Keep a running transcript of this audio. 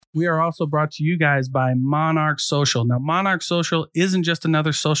We are also brought to you guys by Monarch Social. Now, Monarch Social isn't just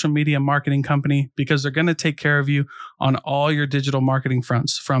another social media marketing company because they're going to take care of you on all your digital marketing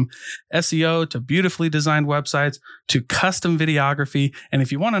fronts, from SEO to beautifully designed websites to custom videography. And if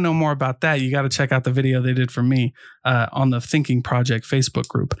you want to know more about that, you got to check out the video they did for me on the Thinking Project Facebook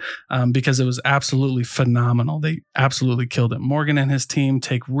group because it was absolutely phenomenal. They absolutely killed it. Morgan and his team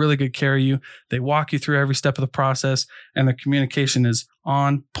take really good care of you. They walk you through every step of the process, and the communication is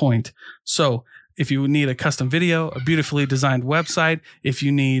on point. So if you need a custom video, a beautifully designed website, if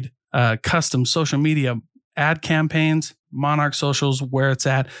you need custom social media ad campaigns, Monarch Social's where it's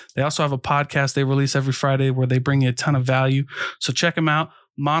at. They also have a podcast they release every Friday where they bring you a ton of value. So check them out,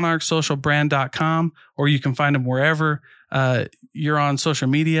 monarchsocialbrand.com, or you can find them wherever you're on social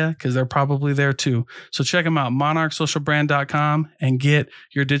media because they're probably there too. So check them out, monarchsocialbrand.com, and get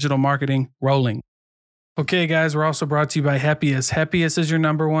your digital marketing rolling. Okay, guys, we're also brought to you by Happiest. Happiest is your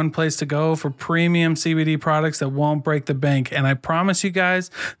number one place to go for premium CBD products that won't break the bank. And I promise you guys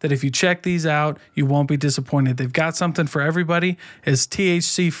that if you check these out, you won't be disappointed. They've got something for everybody. It's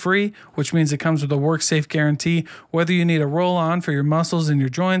THC free, which means it comes with a work safe guarantee. Whether you need a roll on for your muscles and your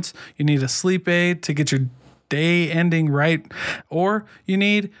joints, you need a sleep aid to get your day ending right, or you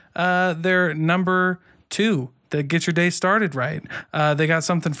need their number 2 that get your day started right. They got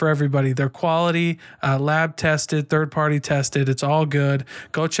something for everybody. They're quality, lab tested, third-party tested. It's all good.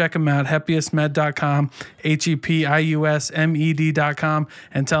 Go check them out, happiestmed.com, HEPIUSMED.com,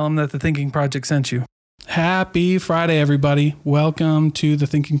 and tell them that the Thinking Project sent you. Happy Friday, everybody. Welcome to the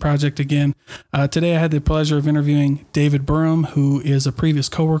Thinking Project again. Today I had the pleasure of interviewing David Burham, who is a previous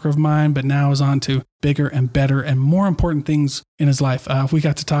coworker of mine, but now is on to bigger and better and more important things in his life. We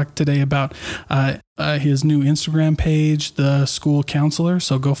got to talk today about his new Instagram page, The School Counselor.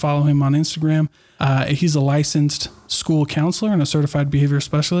 So go follow him on Instagram. He's a licensed school counselor and a certified behavior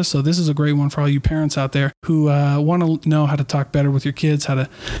specialist. So this is a great one for all you parents out there who want to know how to talk better with your kids, how to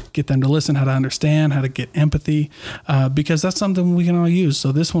get them to listen, how to understand, how to get empathy, because that's something we can all use.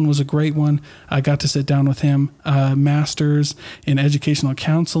 So this one was a great one. I got to sit down with him, master's in educational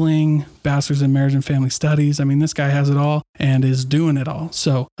counseling, bachelor's in marriage and family studies. I mean, this guy has it all and is doing it all.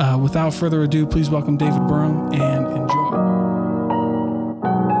 So without further ado, please welcome David Burham and enjoy.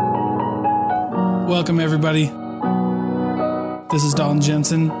 Welcome, everybody. This is Dalton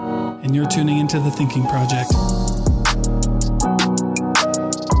Jensen, and you're tuning into the Thinking Project.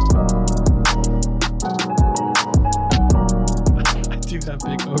 I do have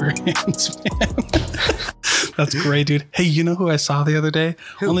big ogre hands, man. That's great, dude. Hey, you know who I saw the other day?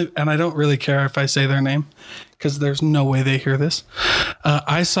 And I don't really care if I say their name because there's no way they hear this.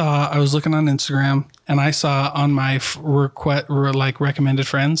 I was looking on Instagram and I saw on my recommended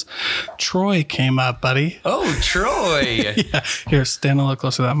friends, Troy came up, buddy. Oh, Troy. Yeah. Here, stand a little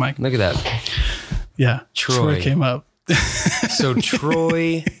closer to that mic. Look at that. Yeah. Troy came up. So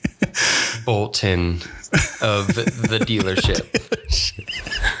Troy Bolton of the dealership.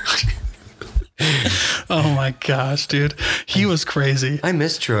 Oh my gosh, dude. He was crazy. I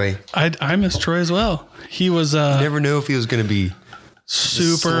miss Troy. I miss Troy as well. He was never knew if he was going to be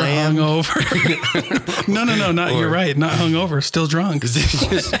super hungover. No, not you're right. Not hungover, still drunk.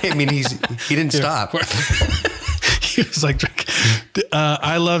 I mean, he didn't stop. He was like drunk.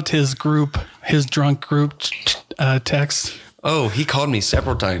 I loved his drunk group text. Oh, he called me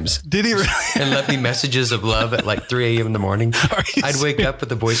several times. Did he really? And left me messages of love at like 3 a.m. in the morning. I'd wake up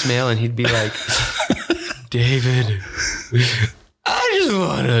with a voicemail and he'd be like, David, I just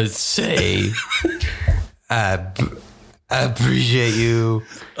want to say I appreciate you.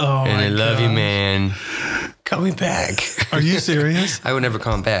 Oh, and I love you, man. Call me back. Are you serious? I would never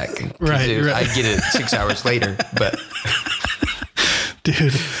call him back. Right. I'd get it 6 hours later, but...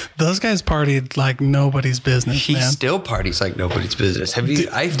 Dude, those guys partied like nobody's business. He still parties like nobody's business. Have you?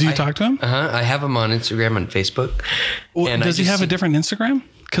 Do you talk to him? I have him on Instagram and Facebook. Well, and does he have a different Instagram?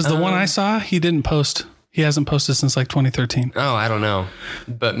 Because the one I saw, he didn't post. He hasn't posted since like 2013. Oh, I don't know,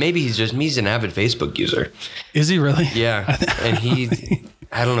 but maybe he's an avid Facebook user. Is he really? Yeah, and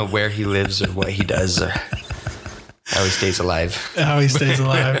I don't know where he lives or what he does. Or how he stays alive. How he stays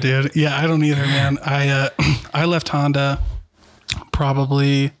alive, dude. Yeah, I don't either, man. I left Honda.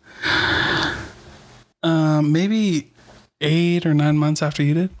 Probably maybe 8 or 9 months after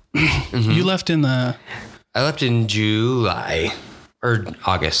you did. Mm-hmm. You left I left in July or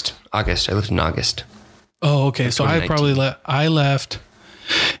August. I left in August. Oh, okay. So I probably I left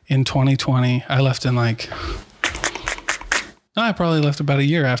in 2020. I left in I probably left about a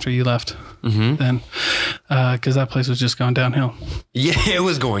year after you left. Mm-hmm. Then because that place was just going downhill. Yeah, it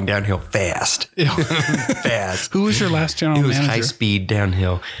was going downhill fast. Fast. Who was your last general It was manager? high speed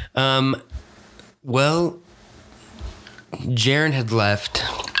downhill. Well, Jaron had left,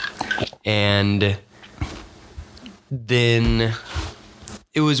 and then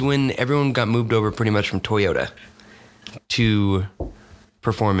it was when everyone got moved over pretty much from Toyota to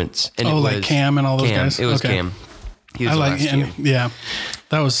Performance. And like Cam and all those guys? It was Okay. Cam. He was I the like last him. year. Yeah,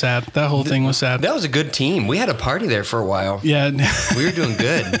 that was sad. That whole thing was sad. That was a good team. We had a party there for a while. Yeah. We were doing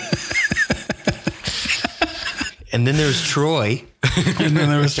good. And then there was Troy. And then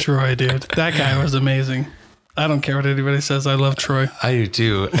there was Troy, dude. That guy was amazing. I don't care what anybody says. I love Troy. I do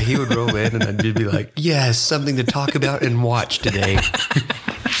too. He would roll in and I'd be like, yes, something to talk about and watch today.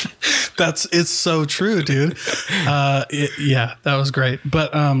 It's so true, dude. Yeah, that was great.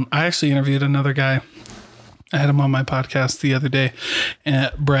 But I actually interviewed another guy. I had him on my podcast the other day,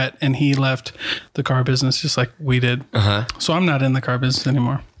 Brett, and he left the car business just like we did. Uh-huh. So I'm not in the car business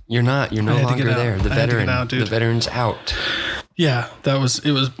anymore. You're not. You're no had to get longer out. there. The I had to veteran. get out, dude. The veteran's out. Yeah,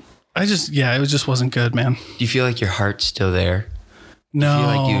 it just wasn't good, man. Do you feel like your heart's still there?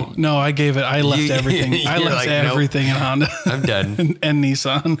 No, no, I gave it. I left everything. I you're left like, nope. everything in Honda. I'm done. and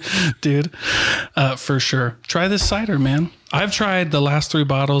Nissan, dude, for sure. Try this cider, man. I've tried the last 3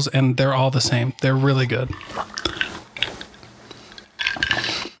 bottles and they're all the same. They're really good.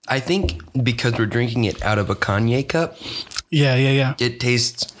 I think because we're drinking it out of a Kanye cup, Yeah. it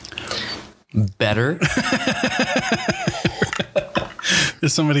tastes better.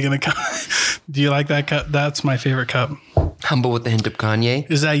 Is somebody going to come? Do you like that cup? That's my favorite cup. Humble with a hint of Kanye.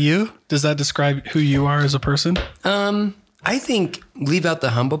 Is that you? Does that describe who you are as a person? I think leave out the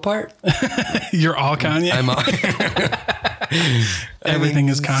humble part. You're all Kanye? I'm all, Everything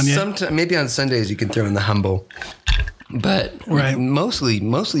is Kanye? Sometimes, maybe on Sundays you can throw in the humble. But Right. mostly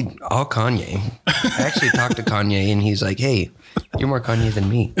all Kanye. I actually talked to Kanye and he's like, hey, you're more Kanye than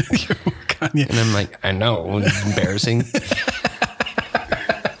me. You're more Kanye. And I'm like, I know. It's embarrassing.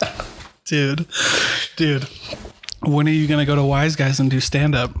 Dude. When are you going to go to Wise Guys and do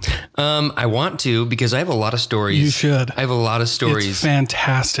stand-up? I want to because I have a lot of stories. You should. I have a lot of stories. It's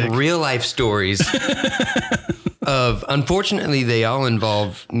fantastic. Real life stories. Unfortunately, they all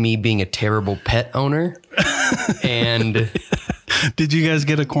involve me being a terrible pet owner. And Did you guys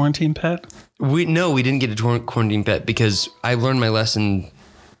get a quarantine pet? we didn't get a quarantine pet because I learned my lesson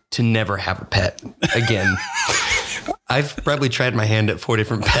to never have a pet again. I've probably tried my hand at 4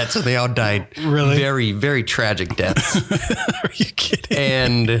 different pets and they all died Really? very, very tragic deaths. Are you kidding?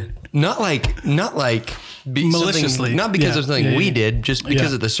 And not like Maliciously. not because Yeah. of something Yeah, we yeah. did, just because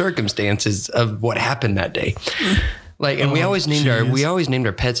Yeah. of the circumstances of what happened that day. Like, and we Oh, always named jeez.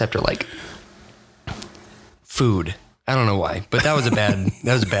 our pets after like food. I don't know why, but that was a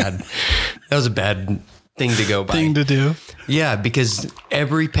bad thing to go by. Thing to do. Yeah, because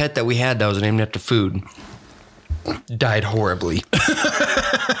every pet that we had that was named after food died horribly.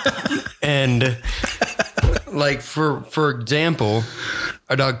 And like for example,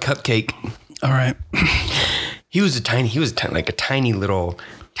 our dog Cupcake, All right. he was like a tiny little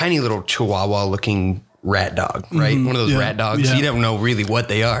Chihuahua looking rat dog, right? One of those yeah, rat dogs. yeah. You don't know really what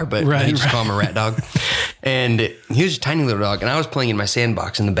they are, but Right, they just right. call him a rat dog. And he was a tiny little dog, and I was playing in my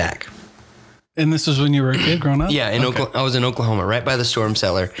sandbox in the back. And this was when you were a kid growing up? Yeah, I was in Oklahoma, right by the storm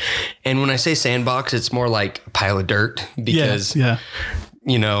cellar. And when I say sandbox, it's more like a pile of dirt because, Yeah.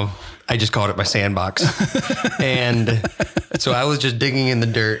 you know, I just called it my sandbox. And so I was just digging in the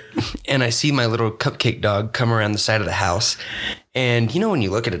dirt and I see my little Cupcake dog come around the side of the house. And you know, when you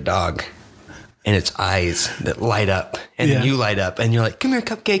look at a dog and its eyes that light up and then Yeah. you light up and you're like, come here,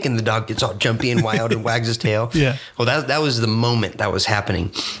 Cupcake. And the dog gets all jumpy and wild and wags his tail. Yeah. Well, that was the moment that was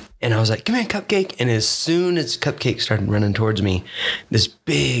happening. And I was like, come here, Cupcake. And as soon as Cupcake started running towards me, this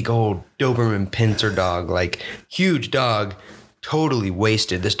big old Doberman Pinscher dog, like huge dog, totally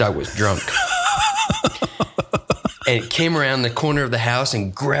wasted. This dog was drunk. And it came around the corner of the house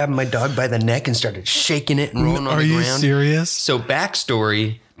and grabbed my dog by the neck and started shaking it and rolling on Are the you ground. serious? So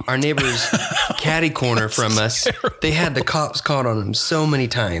backstory, our neighbor's catty corner from us, they had the cops called on them so many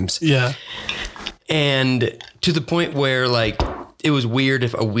times. Yeah. And to the point where like it was weird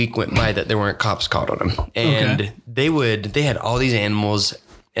if a week went by that there weren't cops called on them. And they had all these animals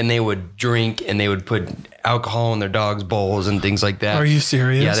and they would drink and they would put alcohol in their dogs' bowls and things like that. Are you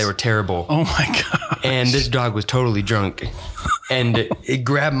serious? Yeah, they were terrible. Oh my God. And this dog was totally drunk. And it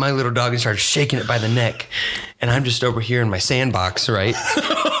grabbed my little dog and started shaking it by the neck. And I'm just over here in my sandbox, right?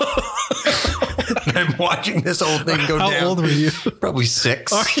 And I'm watching this whole thing go down. How old were you? Probably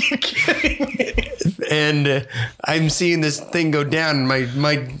 6. Are you kidding me? And I'm seeing this thing go down. And my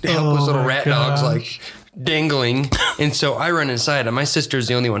helpless Oh little my rat dog's gosh. like dangling. And so I run inside, and my sister's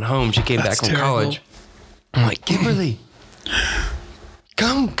the only one home. She came back from college. I'm like, Kimberly,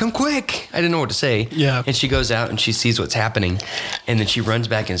 come quick. I didn't know what to say. Yeah. And she goes out and she sees what's happening. And then she runs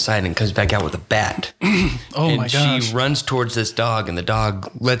back inside and comes back out with a bat. Oh and my gosh. she runs towards this dog, and the dog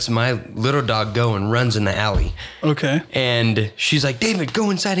lets my little dog go and runs in the alley. Okay. And she's like, David,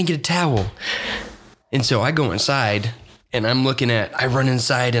 go inside and get a towel. And so I go inside, and I run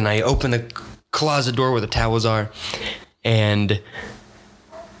inside and I open the closet door where the towels are. And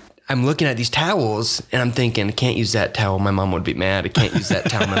I'm looking at these towels, and I'm thinking, I can't use that towel. My mom would be mad. I can't use that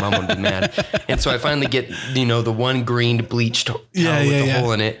towel. My mom would be mad. And so I finally get, the one green bleached towel with the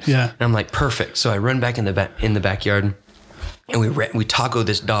hole in it. Yeah. And I'm like, perfect. So I run back in the backyard, and we taco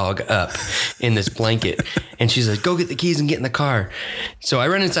this dog up in this blanket. And she's like, go get the keys and get in the car. So I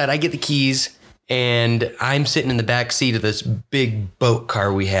run inside. I get the keys. And I'm sitting in the back seat of this big boat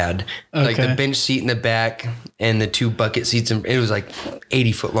car we had, like the bench seat in the back and the 2 bucket seats. And it was like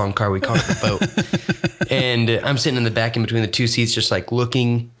 80-foot long car. We called it the boat. And I'm sitting in the back in between the 2 seats, just like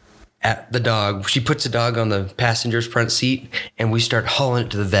looking at the dog. She puts the dog on the passenger's front seat, and we start hauling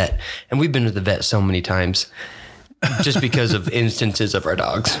it to the vet. And we've been to the vet so many times just because of instances of our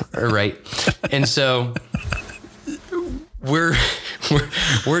dogs, right? And so we're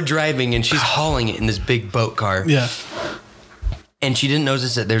driving, and she's hauling it in this big boat car. Yeah. And she didn't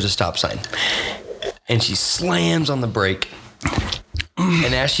notice that there's a stop sign. And she slams on the brake.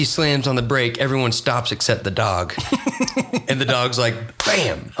 And as she slams on the brake, everyone stops except the dog. And the dog's like,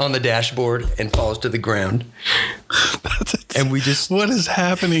 bam, on the dashboard and falls to the ground. And we just... What is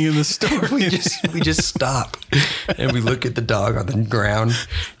happening in the story? we just stop. And we look at the dog on the ground.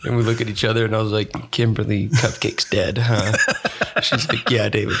 And we look at each other. And I was like, Kimberly, Cupcake's dead, huh? She's like, yeah,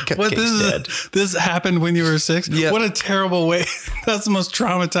 David, Cupcake's dead. This happened when you were 6? Yeah. What a terrible way. That's the most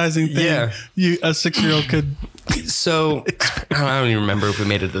traumatizing thing a 6-year-old could... So, I don't even remember if we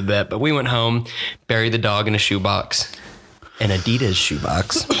made it to the vet, but we went home, buried the dog in a shoebox, an Adidas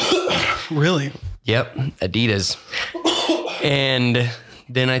shoebox. Really? Yep, Adidas. And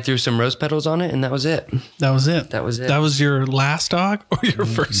then I threw some rose petals on it, and that was it. That was it? That was it. That was your last dog or your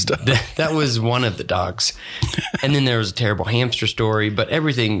first dog? That was one of the dogs. And then there was a terrible hamster story, but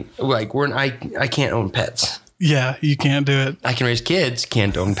everything, like, I can't own pets. Yeah, you can't do it. I can raise kids,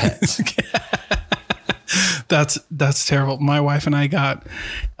 can't own pets. That's terrible. My wife and I got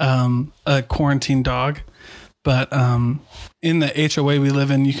a quarantine dog, but in the HOA we live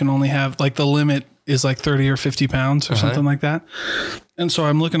in, you can only have, like, the limit is like 30 or 50 pounds or something like that. And so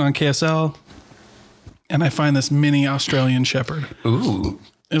I'm looking on KSL, and I find this mini Australian Shepherd. Ooh.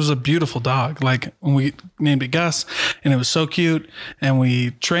 It was a beautiful dog. Like, we named it Gus, and it was so cute, and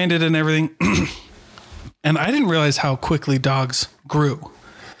we trained it and everything. And I didn't realize how quickly dogs grew.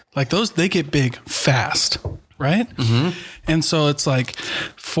 Like, they get big fast, right? Mm-hmm. And so it's like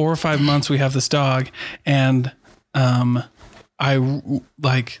 4 or 5 months we have this dog, and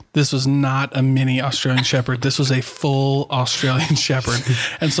this was not a mini Australian Shepherd. This was a full Australian Shepherd.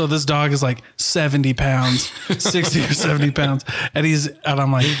 And so this dog is like 70 pounds, 60 or 70 pounds. And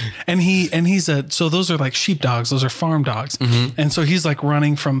I'm like, so those are like sheep dogs. Those are farm dogs. Mm-hmm. And so he's like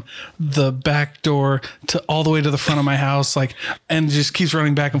running from the back door to all the way to the front of my house, like, and just keeps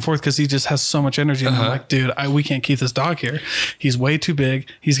running back and forth because he just has so much energy. And I'm like, dude, we can't keep this dog here. He's way too big.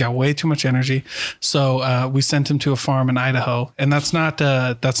 He's got way too much energy. So we sent him to a farm in Idaho. And that's not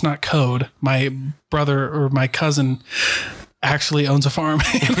code. My brother or my cousin actually owns a farm.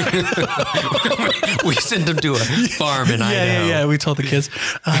 We sent him to a farm in Idaho. Yeah. We told the kids,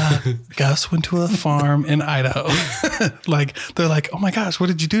 Gus went to a farm in Idaho. Like, they're like, oh my gosh, what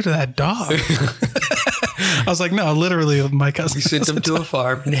did you do to that dog? I was like, no, literally, my cousin. We sent him to a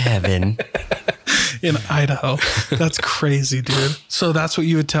farm in heaven. In Idaho. That's crazy, dude. So that's what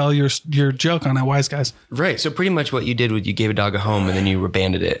you would tell your joke on at Wise Guys. Right. So pretty much what you did was you gave a dog a home and then you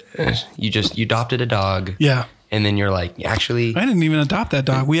abandoned it. You adopted a dog. Yeah. And then you're like, actually, I didn't even adopt that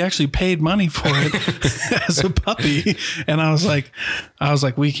dog. We actually paid money for it as a puppy. And I was like,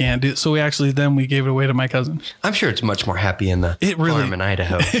 we can't do it. So we gave it away to my cousin. I'm sure it's much more happy in the farm in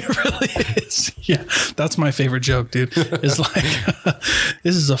Idaho. It really is. Yeah. That's my favorite joke, dude. It's like,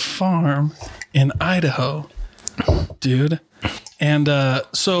 this is a farm in Idaho, dude. And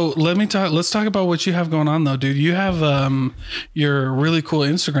so let's talk about what you have going on, though, dude. You have your really cool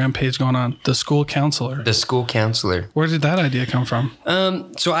Instagram page going on, The School Counselor. The School Counselor. Where did that idea come from?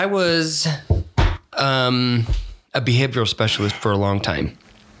 So I was a behavioral specialist for a long time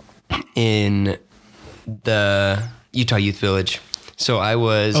in the Utah Youth Village. So I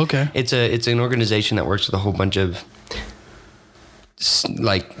was It's an organization that works with a whole bunch of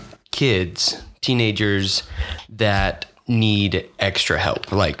like kids teenagers that need extra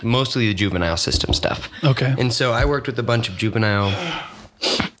help, like mostly the juvenile system stuff. Okay. And so I worked with a bunch of juvenile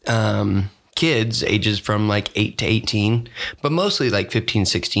kids ages from like 8 to 18, but mostly like 15,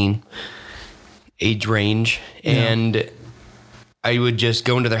 16 age range. Yeah. And I would just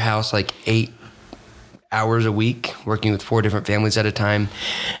go into their house like 8 hours a week, working with 4 different families at a time.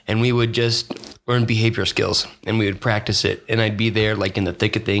 And we would just learn behavior skills and we would practice it. And I'd be there like in the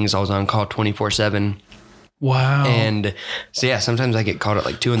thick of things. I was on call 24/7. Wow. And so, yeah, sometimes I get called at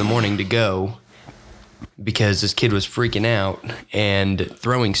like 2 a.m. to go because this kid was freaking out and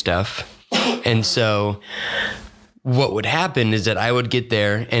throwing stuff. And so what would happen is that I would get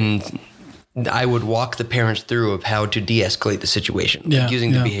there and I would walk the parents through of how to de-escalate the situation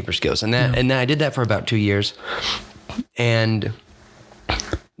using the behavior skills. And that, and I did that for about 2 years. And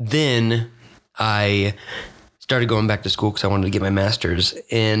then I started going back to school because I wanted to get my master's,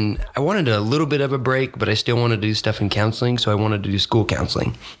 and I wanted a little bit of a break, but I still wanted to do stuff in counseling. So I wanted to do school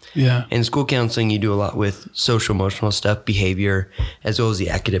counseling. Yeah. In school counseling, you do a lot with social emotional stuff, behavior, as well as the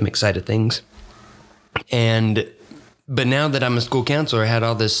academic side of things. But now that I'm a school counselor, I had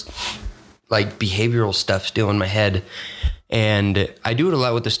all this like behavioral stuff still in my head, and I do it a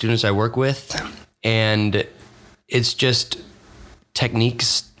lot with the students I work with, and it's just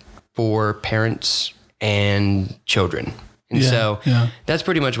techniques for parents and children. And so that's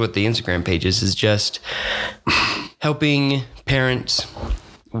pretty much what the Instagram page is just helping parents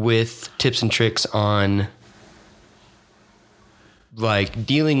with tips and tricks on like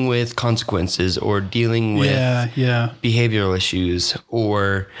dealing with consequences or dealing with behavioral issues,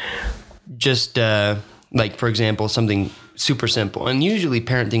 or just like, for example, something super simple. And usually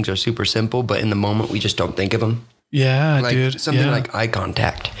parent things are super simple, but in the moment we just don't think of them. Yeah, like dude. Something like eye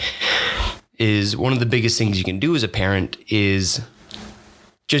contact is one of the biggest things you can do as a parent is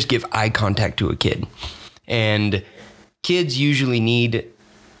just give eye contact to a kid. And kids usually need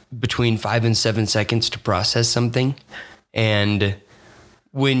between 5 and 7 seconds to process something. And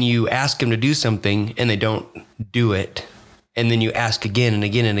when you ask them to do something and they don't do it, and then you ask again and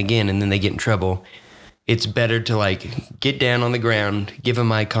again and again, and then they get in trouble, it's better to like get down on the ground, give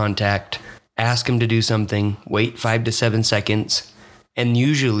them eye contact, ask them to do something, wait 5 to 7 seconds, and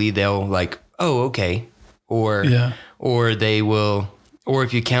usually they'll like, oh, okay. Or they will, or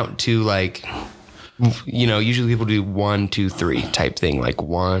if you count to like, you know, usually people do 1, 2, 3 type thing, like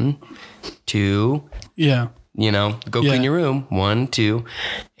 1, 2. Yeah. You know, go clean your room, 1, 2.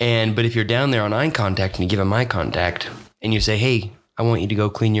 But if you're down there on eye contact and you give them eye contact and you say, hey, I want you to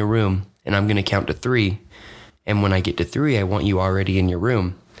go clean your room and I'm going to count to 3. And when I get to 3, I want you already in your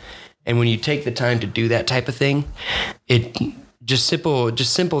room. And when you take the time to do that type of thing, it just simple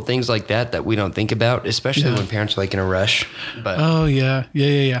things like that we don't think about, especially when parents are like in a rush. But I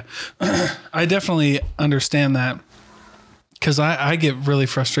definitely understand that, because I get really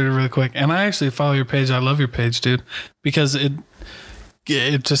frustrated really quick. And I actually follow your page. I love your page, dude, because it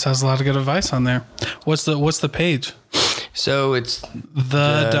just has a lot of good advice on there. What's the page? So it's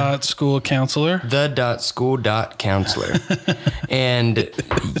the.schoolcounselor. The.school.counselor. And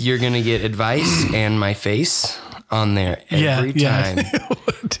you're going to get advice and my face on there every time.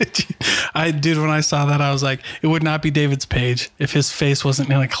 Dude, when I saw that, I was like, it would not be David's page if his face wasn't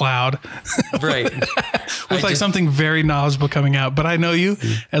in a cloud. Right. With like something very knowledgeable coming out. But I know you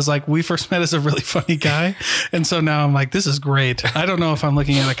as like, we first met as a really funny guy. And so now I'm like, this is great. I don't know if I'm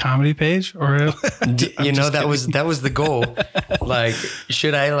looking at a comedy page or you know, that was the goal. Like,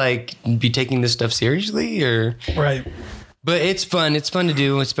 should I like be taking this stuff seriously or right? But it's fun. It's fun to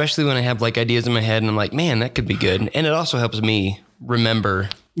do, especially when I have like ideas in my head and I'm like, man, that could be good. And it also helps me remember.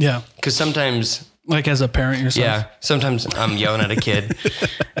 Yeah. Because sometimes, like as a parent yourself. Yeah. Sometimes I'm yelling at a kid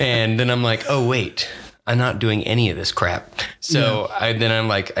and then I'm like, oh, wait, I'm not doing any of this crap. So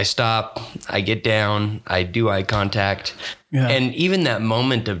I stop, I get down, I do eye contact. Yeah. And even that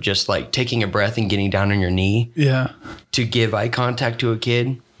moment of just like taking a breath and getting down on your knee to give eye contact to a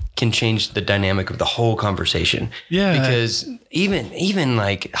kid can change the dynamic of the whole conversation. Yeah. Because even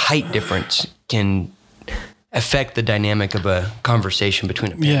like height difference can affect the dynamic of a conversation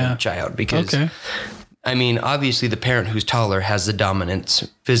between a parent and a child. Because, I mean, obviously the parent who's taller has the dominance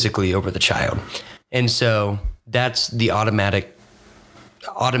physically over the child. And so that's the automatic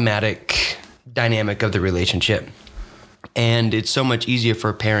dynamic of the relationship. And it's so much easier for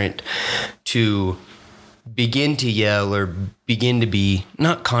a parent to begin to yell or begin to be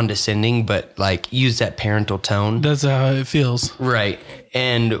not condescending, but like use that parental tone. That's how it feels. Right.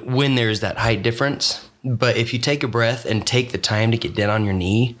 And when there's that height difference, but if you take a breath and take the time to get down on your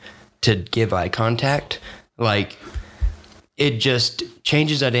knee to give eye contact, like it just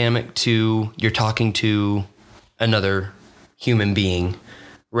changes the dynamic to you're talking to another human being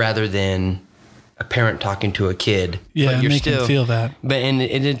rather than a parent talking to a kid. Yeah, but you're make them feel that. But and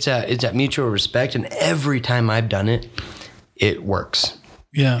it's that mutual respect, and every time I've done it, it works.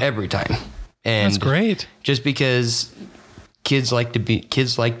 Yeah, every time. And that's great. Just because kids like to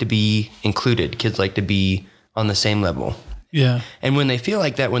be included, kids like to be on the same level. Yeah, and when they feel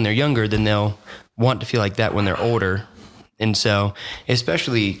like that when they're younger, then they'll want to feel like that when they're older. And so,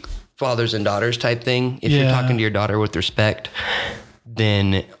 especially fathers and daughters type thing, if you're talking to your daughter with respect,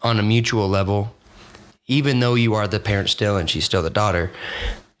 then on a mutual level, even though you are the parent still and she's still the daughter,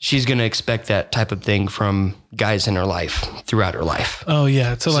 she's going to expect that type of thing from guys in her life throughout her life. Oh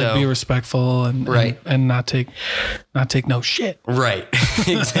yeah. To like be respectful and not take no shit. Right.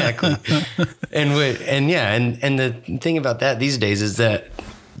 Exactly. and the thing about that these days is that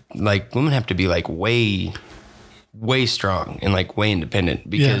like women have to be like way strong and like way independent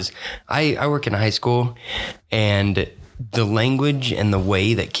because I work in a high school, and the language and the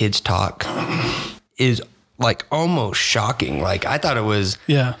way that kids talk is like almost shocking. Like I thought it was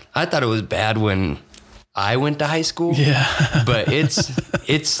bad when I went to high school. Yeah. But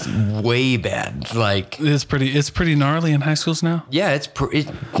it's way bad. Like it's pretty gnarly in high schools now. Yeah, it's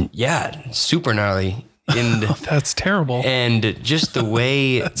super gnarly. And that's terrible. And just the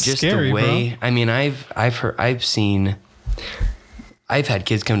way, scary, bro. I mean, I've had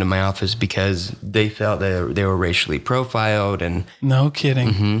kids come to my office because they felt that they were racially profiled, and no kidding.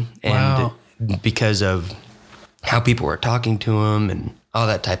 Mm-hmm, wow. Because of how people were talking to them and all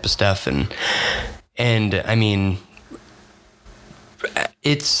that type of stuff. And I mean,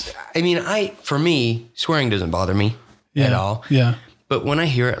 for me, swearing doesn't bother me at all. Yeah. But when I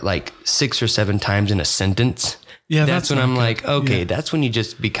hear it like 6 or 7 times in a sentence, that's when I'm like, okay, that's when you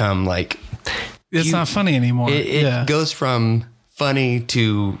just become like, it's not funny anymore. It goes from funny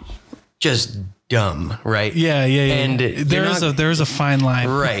to just dumb, right? Yeah. And there's a fine line,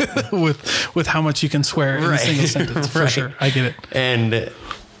 right, with how much you can swear in a single sentence. For sure, I get it. And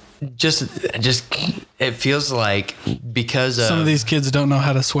just it feels like because of some of these kids don't know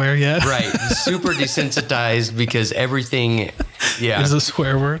how to swear yet, right? Super desensitized because everything, is a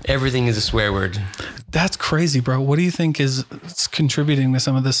swear word. Everything is a swear word. That's crazy, bro. What do you think is contributing to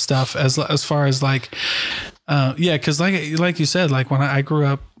some of this stuff as far as like, because like you said, like when I grew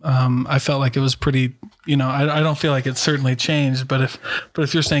up, I felt like it was pretty. I don't feel like it certainly changed, but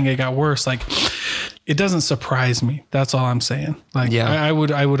if you're saying it got worse, like it doesn't surprise me. That's all I'm saying. Like I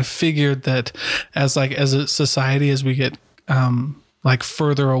would have figured that as a society, as we get like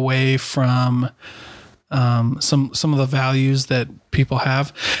further away from some of the values that people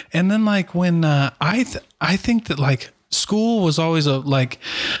have, and then like when I think that like school was always I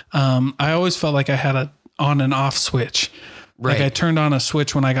always felt like I had a on and off switch. Right. Like I turned on a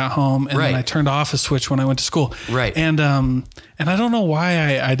switch when I got home, and then I turned off a switch when I went to school. Right. And I don't know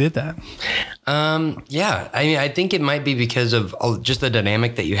why I did that. Yeah. I mean, I think it might be because of just the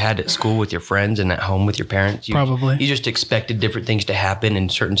dynamic that you had at school with your friends and at home with your parents. Probably. You just expected different things to happen in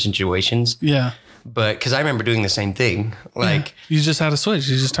certain situations. Yeah. But because I remember doing the same thing. Like you just had a switch.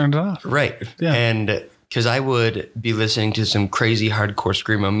 You just turned it off. Right. Yeah. And because I would be listening to some crazy hardcore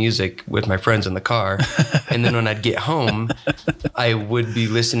screamo music with my friends in the car. And then when I'd get home, I would be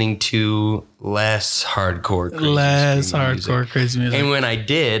listening to less hardcore crazy music. And when I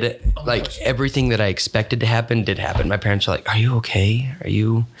did, everything that I expected to happen did happen. My parents were like, "Are you okay? Are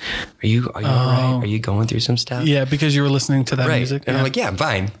you all right? Are you going through some stuff?" Yeah, because you were listening to that music. And I'm like, "Yeah, I'm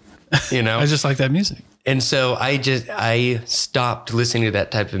fine." I just like that music. And so I stopped listening to that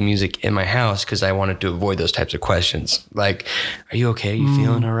type of music in my house because I wanted to avoid those types of questions. Like, are you okay? Are you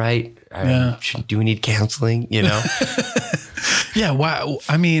feeling all right? Do we need counseling? Yeah. Wow.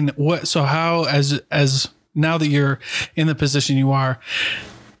 I mean, what? So how, as now that you're in the position you are,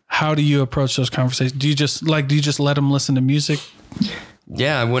 how do you approach those conversations? Do you just let them listen to music?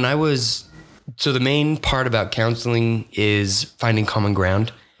 Yeah. So the main part about counseling is finding common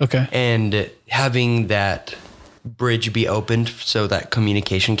ground. Okay. And having that bridge be opened so that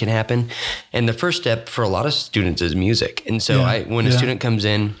communication can happen. And the first step for a lot of students is music. And so when a student comes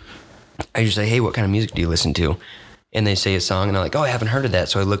in, I just say, "Hey, what kind of music do you listen to?" And they say a song, and they're like, "Oh, I haven't heard of that."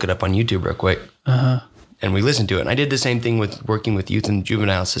 So I look it up on YouTube real quick. And we listen to it. And I did the same thing with working with youth and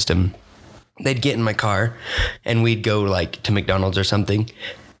juvenile system. They'd get in my car and we'd go like to McDonald's or something.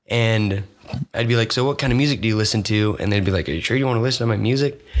 And I'd be like, "So what kind of music do you listen to?" And they'd be like, "Are you sure you want to listen to my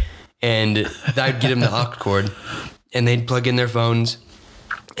music?" And I'd get them the aux cord, and they'd plug in their phones,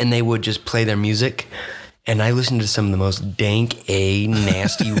 and they would just play their music. And I listened to some of the most dank,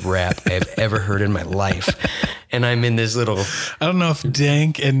 nasty rap I've ever heard in my life. and I'm in this little I don't know if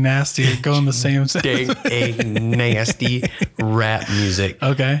dank and nasty are going the same dank, nasty rap music.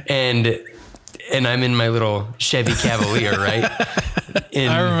 Okay. And I'm in my little Chevy Cavalier, right?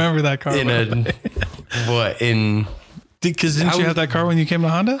 I remember that car. Because didn't you have that car when you came to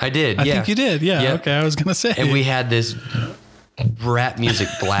Honda? I did. I think you did. Yeah. Okay. I was going to say. And we had this rap music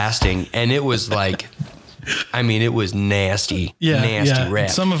blasting, and it was like, I mean, it was nasty, nasty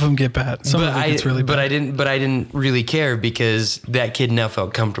rap. Some of them get bad. Some of them gets really bad. But I didn't really care because that kid now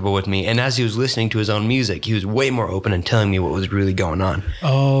felt comfortable with me. And as he was listening to his own music, he was way more open and telling me what was really going on.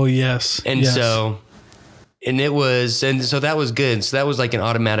 Oh, yes. And so that was good. So that was like an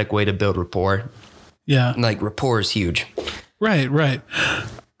automatic way to build rapport. Yeah. Like rapport is huge. Right.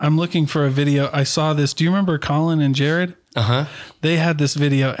 I'm looking for a video. I saw this. Do you remember Colin and Jared? Uh-huh. They had this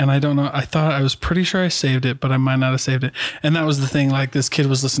video, and I don't know. I was pretty sure I saved it, but I might not have saved it. And that was the thing. Like, this kid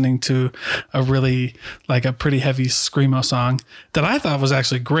was listening to a pretty heavy screamo song that I thought was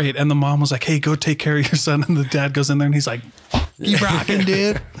actually great. And the mom was like, "Hey, go take care of your son." And the dad goes in there and he's like, "Keep rocking,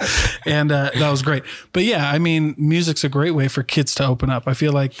 dude." And that was great. But yeah, I mean, music's a great way for kids to open up. I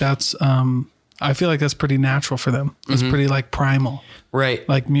feel like that's pretty natural for them. It's pretty like primal. Right.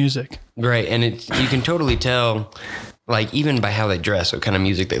 Like music. Right. And you can totally tell, like, even by how they dress, what kind of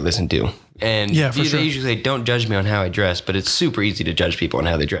music they listen to. And yeah, for sure. They usually say, don't judge me on how I dress, but it's super easy to judge people on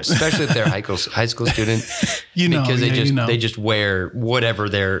how they dress, especially if they're a high school student. Because they just wear whatever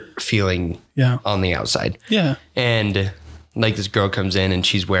they're feeling on the outside. Yeah. And like this girl comes in and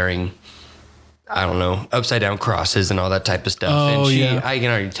she's wearing, I don't know, upside down crosses and all that type of stuff. Oh, and I can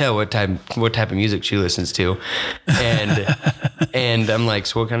already tell what type of music she listens to. And I'm like,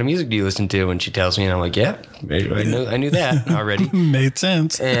 "So what kind of music do you listen to?" And she tells me, and I'm like, "Yeah, I knew that already." Made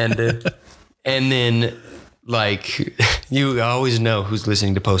sense. And then, like, you always know who's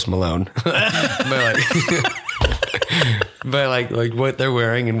listening to Post Malone. By like what they're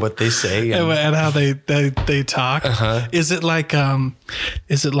wearing and what they say and how they talk. Uh-huh. Is it like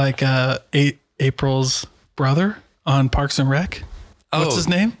April's brother on Parks and Rec? What's his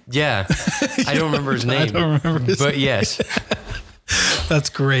name? Yeah. I don't remember his name. I don't remember his name. Yes. That's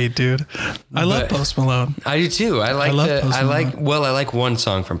great, dude. I love Post Malone. I do too. I like one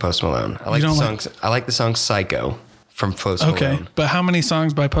song from Post Malone. I like the song Psycho from Post Malone. Okay. But how many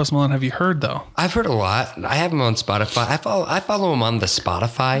songs by Post Malone have you heard though? I've heard a lot. I have him on Spotify. I follow him on the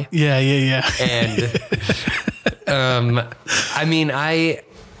Spotify. Yeah. And I mean, I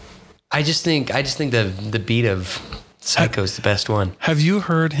just think the beat of Psycho is the best one. Have you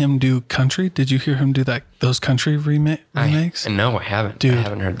heard him do country? Did you hear him do those country remakes? No, I haven't. Dude, I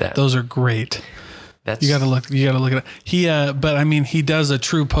haven't heard that. Those are great. You gotta look at it. But I mean, he does a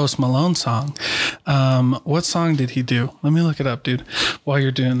true Post Malone song. What song did he do? Let me look it up, dude, while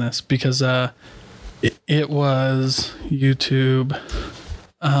you're doing this, because it was YouTube.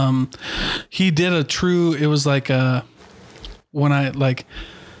 He did it was like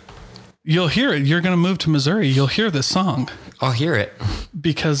you'll hear it. You're gonna move to Missouri. You'll hear this song. I'll hear it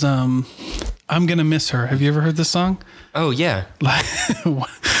because I'm gonna miss her. Have you ever heard this song? Oh yeah. Like,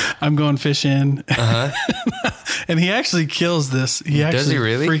 I'm going fishing. Uh-huh. And he actually kills this. Does he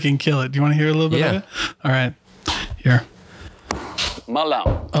really? Freaking kill it. Do you want to hear a little bit of it? All right. Here.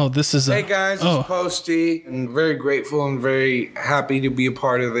 Malone. Oh, this is Hey guys, it's Posty. I'm very grateful and very happy to be a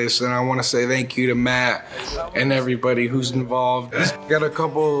part of this. And I want to say thank you to Matt and everybody who's involved. Got a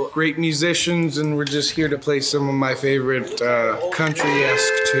couple great musicians, and we're just here to play some of my favorite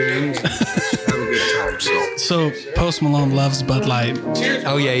country-esque tunes. Have a good time. So Post Malone loves Bud Light.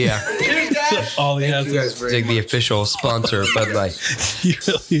 Oh yeah. All he has is like the official sponsor of Bud Light. He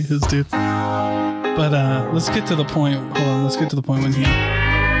really is, dude. But let's get to the point. Hold on. Let's get to the point when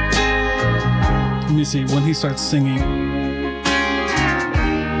he starts singing.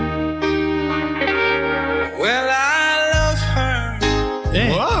 Well, I love her.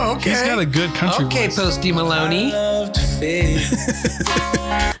 Hey, whoa, okay. He's got a good country voice. Okay, Posty Maloney. I love to fish.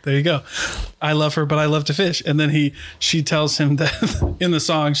 There you go. I love her, but I love to fish. And then she tells him that in the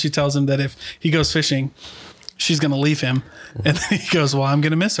song, she tells him that if he goes fishing, she's going to leave him. And then he goes, well, I'm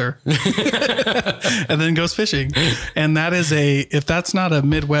going to miss her. And then goes fishing. And that is if that's not a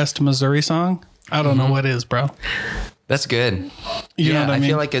Midwest Missouri song, I don't know what is, bro. That's good. You know what I mean? I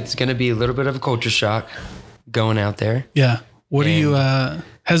feel like it's going to be a little bit of a culture shock going out there. Yeah. What do you,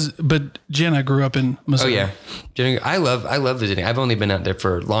 but Jenna grew up in Missouri. Oh yeah. Jenna, I love visiting. I've only been out there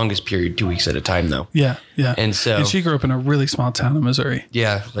for longest period, 2 weeks at a time though. Yeah. And she grew up in a really small town in Missouri.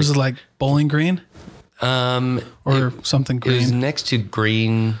 Yeah. Was it like Bowling Green? Or something green. It was next to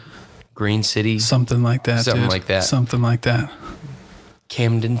Green City. Something like that. Something like that. Something like that.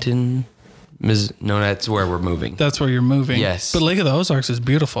 Camdenton. No, that's where we're moving. That's where you're moving. Yes. But Lake of the Ozarks is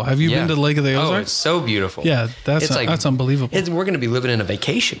beautiful. Have you been to Lake of the Oh, Ozarks? it's so beautiful. Yeah, that's unbelievable. We're going to be living in a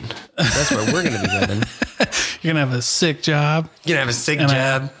vacation. That's where we're going to be living. You're going to have a sick job. You're going to have a sick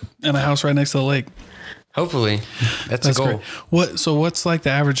job. And a house right next to the lake. Hopefully. That's the goal. Great. What's like the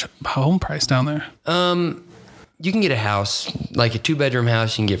average home price down there? You can get a house, like a 2-bedroom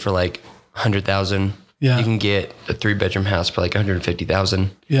house, you can get for like $100,000. Yeah. You can get a 3-bedroom house for like $150,000.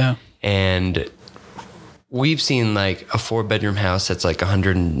 Yeah. And we've seen like a 4-bedroom house that's like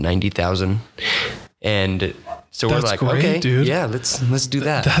 $190,000. And so we're like, great, okay, dude. yeah, let's do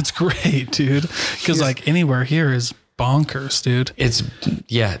that. That's great, dude. Because like anywhere here is bonkers, dude. It's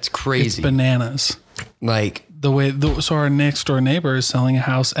crazy. It's bananas. Like So our next door neighbor is selling a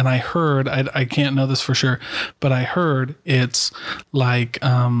house, and I heard, I can't know this for sure, but I heard it's like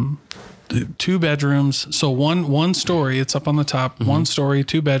 2 bedrooms. So one story, it's up on the top, 1 story,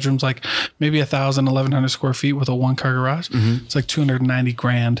 2 bedrooms, like maybe 1,100 square feet with a 1-car garage. It's like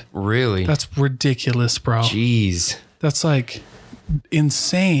 $290,000. really? That's ridiculous, bro. Jeez. That's like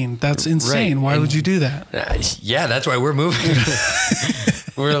insane. That's insane. Right. Why And- would you do that? Yeah, that's why we're moving.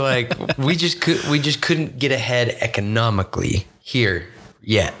 We're like, we just couldn't get ahead economically here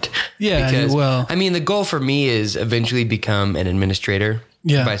yet. Yeah, because, well- I mean, the goal for me is eventually become an administrator,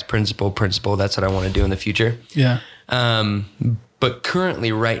 vice principal. That's what I want to do in the future. Yeah. But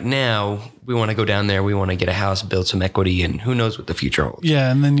currently, right now, we want to go down there. We want to get a house, build some equity, and who knows what the future holds.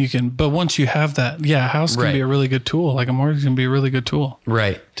 Yeah, and then you can, but once you have that, a house can Right. be a really good tool. Like a mortgage can be a really good tool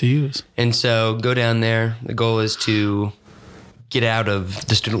Right. to use. And so go down there. The goal is to get out of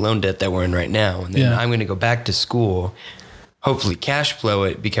the student loan debt that we're in right now. And then I'm going to go back to school, hopefully cash flow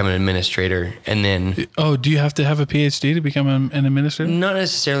it, become an administrator. And then Oh, do you have to have a PhD to become an administrator? not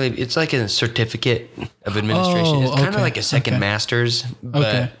necessarily, it's like a certificate of administration. Oh, It's kind of okay. like a second master's,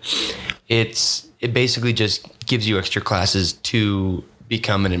 but it basically just gives you extra classes to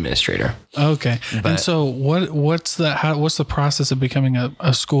become an administrator. Okay. And But- so what's the process of becoming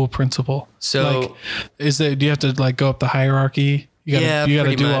a school principal? So- like, do you have to like go up the hierarchy? You gotta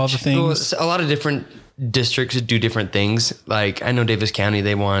pretty do all much. the things. Well, a lot of different districts do different things. Like I know Davis County,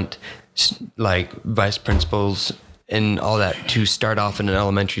 they want like vice principals and all that to start off in an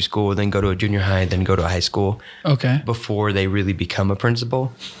elementary school, then go to a junior high, then go to a high school Okay. before they really become a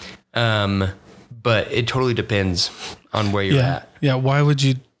principal. But it totally depends on where you're Yeah. at. Yeah. Why would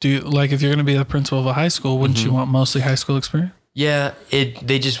you do, like, if you're going to be the principal of a high school, wouldn't Mm-hmm. you want mostly high school experience? Yeah,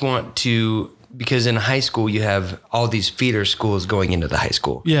 they just want to, because in high school you have all these feeder schools going into the high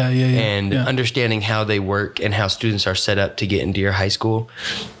school. Yeah. And yeah. understanding how they work and how students are set up to get into your high school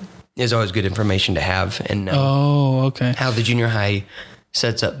is always good information to have, and know Oh, okay. how the junior high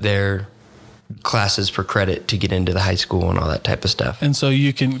sets up their classes for credit to get into the high school and all that type of stuff. And so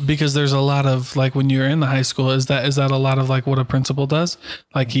you can, because there's a lot of like when you're in the high school, is that a lot of like what a principal does?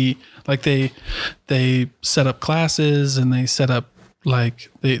 Like they set up classes and they set up like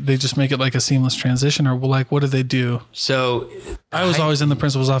they just make it like a seamless transition, or like what do they do? So I was always in the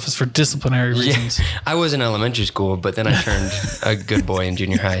principal's office for disciplinary reasons. I was in elementary school, but then I turned a good boy in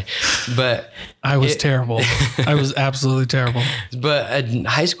junior high. But I was terrible. I was absolutely terrible. But a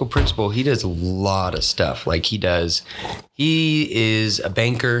high school principal, he does a lot of stuff. Like he is a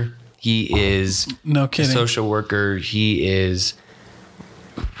banker. He is No a kidding. social worker. He is,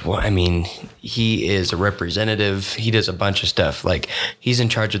 he is a representative. He does a bunch of stuff. Like he's in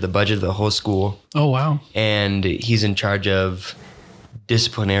charge of the budget of the whole school, Oh, wow. and he's in charge of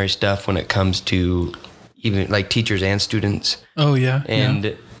disciplinary stuff when it comes to even like teachers and students. Oh, yeah.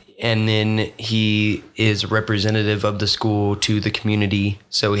 And then he is a representative of the school to the community.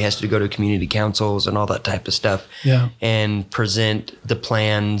 So he has to go to community councils and all that type of stuff. Yeah. And present the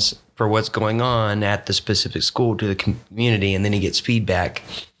plans for what's going on at the specific school to the community. And then he gets feedback.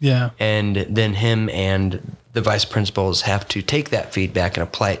 Yeah. And then him and the vice principals have to take that feedback and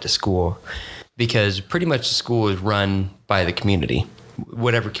apply it to school, because pretty much the school is run by the community,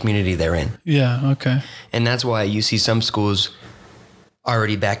 whatever community they're in. Yeah. Okay. And that's why you see some schools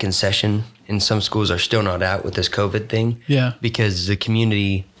already back in session and some schools are still not out with this COVID thing. Yeah. Because the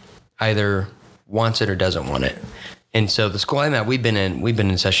community either wants it or doesn't want it. And so the school I'm at, we've been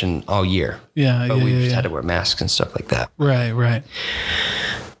in session all year. Yeah. But yeah, we've yeah, just yeah. had to wear masks and stuff like that. Right.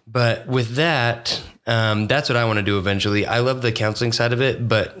 But with that, that's what I want to do eventually. I love the counseling side of it,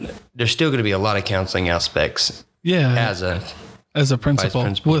 but there's still going to be a lot of counseling aspects Yeah. as a a principal,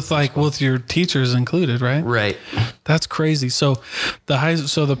 principal, with your teachers included, right? right. That's crazy. So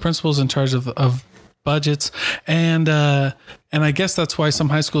the principal's in charge of budgets, and And I guess that's why some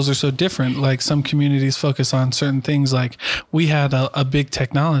high schools are so different. Like some communities focus on certain things. Like we had a big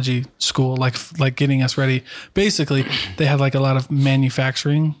technology school, like getting us ready. Basically, they had like a lot of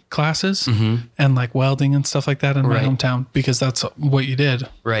manufacturing classes and like welding and stuff like that in my hometown, because that's what you did.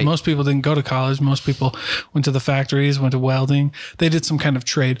 Right. Most people didn't go to college. Most people went to the factories, went to welding. They did some kind of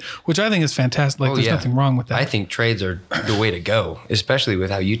trade, which I think is fantastic. Like there's nothing wrong with that. I think trades are the way to go, especially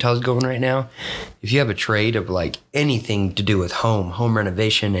with how Utah's going right now. If you have a trade of like anything to do with home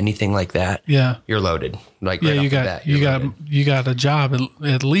renovation, anything like that, you're loaded. Like right off the bat, you got a job.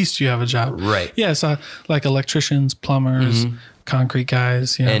 At least you have a job. Right. Yeah. So like electricians, plumbers, concrete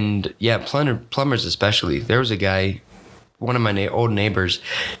guys. Yeah. And plumbers especially. There was a guy, one of my old neighbors,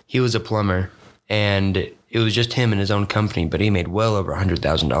 he was a plumber, and it was just him and his own company, but he made well over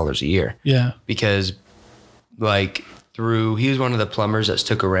 $100,000 a year. Yeah. Because like he was one of the plumbers that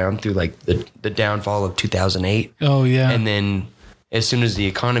stuck around through like the downfall of 2008. Oh yeah. And then as soon as the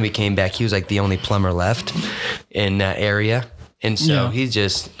economy came back, he was like the only plumber left in that area. And so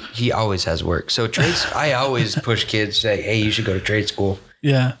he always has work. So trades, I always push kids, say, hey, you should go to trade school.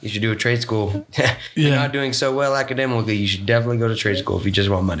 Yeah. You should do a trade school. You're not doing so well academically. You should definitely go to trade school if you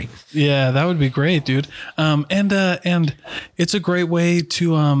just want money. Yeah, that would be great, dude. And it's a great way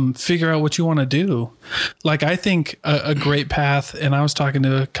to figure out what you want to do. Like I think a great path, and I was talking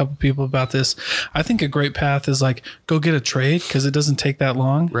to a couple people about this. I think a great path is like go get a trade, because it doesn't take that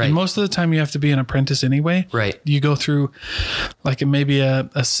long. Right. And most of the time you have to be an apprentice anyway. Right. You go through like maybe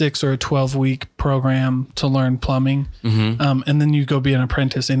a 6 or a 12-week program to learn plumbing, and then you go be an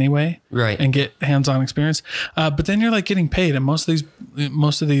apprentice anyway, right, and get hands-on experience. But then you're like getting paid, and most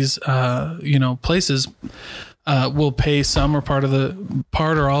of these places will pay some or part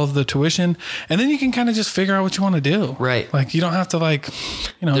or all of the tuition, and then you can kind of just figure out what you want to do. Right. Like you don't have to like,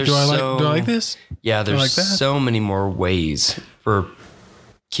 do I like this? Yeah, there's like that? so many more ways for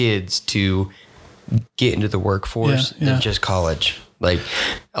kids to get into the workforce than just college. Like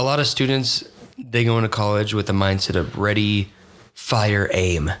a lot of students, they go into college with the mindset of ready, fire,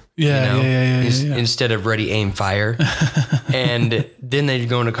 aim. Instead of ready, aim, fire. And then they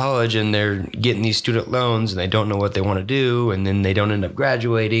go into college and they're getting these student loans and they don't know what they want to do. And then they don't end up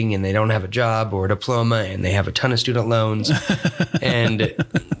graduating and they don't have a job or a diploma and they have a ton of student loans. And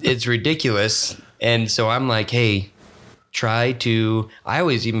it's ridiculous. And so I'm like, hey, I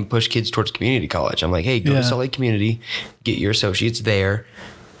always even push kids towards community college. I'm like, hey, go to Salt Lake Community, get your associates there,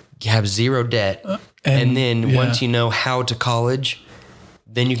 have zero debt. And then once you know how to college,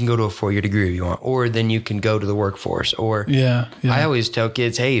 then you can go to a 4-year degree if you want, or then you can go to the workforce. Or I always tell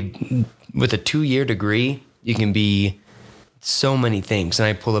kids, hey, with a 2-year degree, you can be so many things. And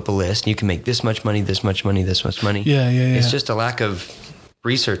I pull up a list and you can make this much money, this much money, this much money. It's just a lack of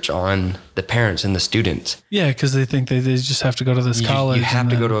research on the parents and the students. Yeah, because they think they just have to go to this college. You have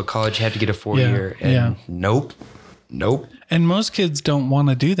to go to a college, you have to get a 4-year. And nope. And most kids don't want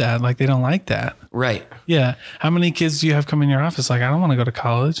to do that. Like they don't like that. Right. Yeah. How many kids do you have come in your office? Like, I don't want to go to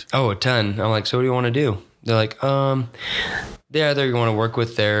college. Oh, a ton. I'm like, so what do you want to do? They're like, they either want to work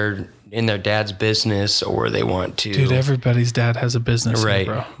with in their dad's business, or they want to. Dude, everybody's dad has a business, right?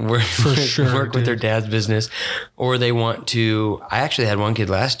 Here, bro. For sure. Work with their dad's business, or they want to. I actually had one kid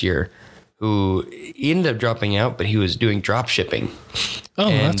last year who he ended up dropping out, but he was doing drop shipping. Oh,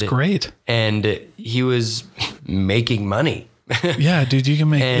 that's great. And he was making money. Yeah, dude, you can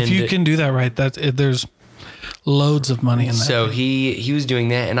make, if you can do that right, there's loads of money in that. So he was doing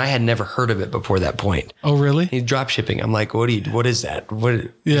that, and I had never heard of it before that point. Oh, really? He's drop shipping. I'm like, what is that? What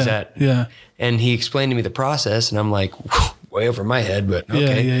is that? Yeah. And he explained to me the process, and I'm like, way over my head, but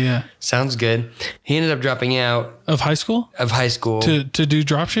okay. Yeah. Sounds good. He ended up dropping out of high school to do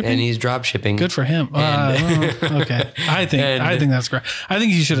drop shipping, and he's drop shipping. Good for him. Okay. I think that's great. I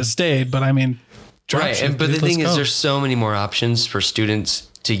think he should have stayed, but I mean, right. But the thing is, there's so many more options for students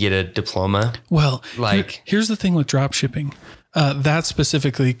to get a diploma. Well, here's the thing with drop shipping. That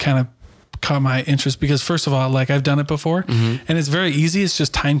specifically kind of caught my interest because, first of all, like I've done it before, and it's very easy. It's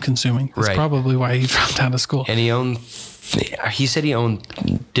just time consuming. That's probably why he dropped out of school. And he said he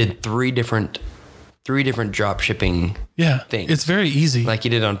did three different drop shipping things. It's very easy. Like he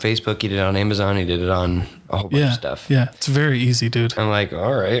did it on Facebook, he did it on Amazon, he did it on a whole bunch of stuff. Yeah, it's very easy, dude. I'm like,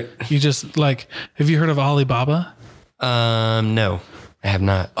 all right. You just have you heard of Alibaba? No, I have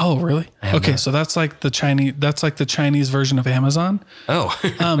not. Oh, really? Okay, so that's like the Chinese version of Amazon. Oh.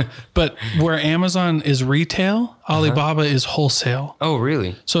 But where Amazon is retail, Alibaba is wholesale. Oh,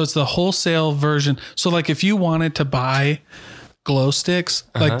 really? So it's the wholesale version. So like if you wanted to buy glow sticks,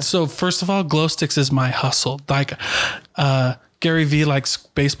 so first of all, glow sticks is my hustle. Like Gary Vee likes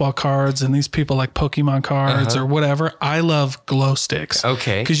baseball cards and these people like Pokemon cards or whatever. I love glow sticks.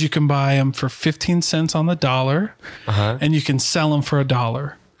 Okay. Because you can buy them for 15 cents on the dollar and you can sell them for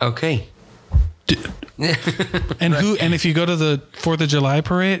 $1. Okay. And if you go to the 4th of July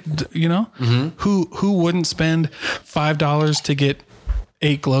parade, you know, who wouldn't spend $5 to get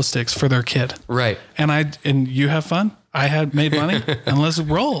 8 glow sticks for their kid? Right. And you have fun. I had made money and let's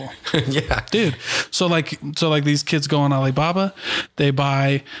roll. Yeah. Dude. So like these kids go on Alibaba, they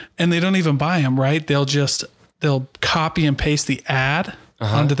buy, and they don't even buy them, right? They'll copy and paste the ad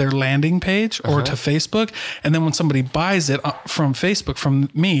onto their landing page or to Facebook. And then when somebody buys it from Facebook, from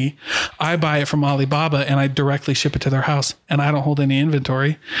me, I buy it from Alibaba and I directly ship it to their house and I don't hold any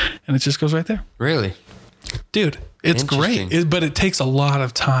inventory and it just goes right there. Really? Dude, it's great, but it takes a lot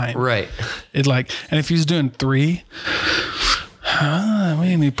of time. Right. And if he's doing 3, I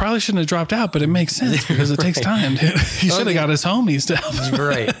mean, he probably shouldn't have dropped out, but it makes sense because it takes time, dude. He should have got his homies to help him.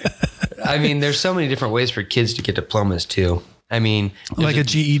 Right. I mean, there's so many different ways for kids to get diplomas too. I mean, like a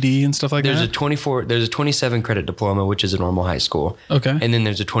GED and stuff like that. There's a 27 credit diploma, which is a normal high school. Okay. And then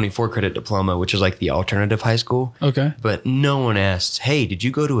there's a 24 credit diploma, which is like the alternative high school. Okay. But no one asks, hey, did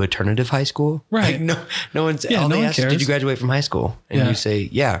you go to alternative high school? Right. Like, no one's, Yeah, all no they one ask, cares. did you graduate from high school? And you say,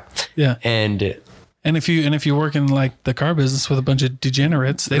 yeah. Yeah. And if you work in like the car business with a bunch of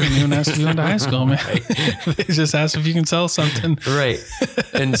degenerates, they didn't even ask if you went to high school, man. They just asked if you can sell something. Right.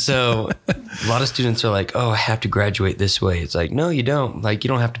 And so a lot of students are like, oh, I have to graduate this way. It's like, no, you don't. Like, you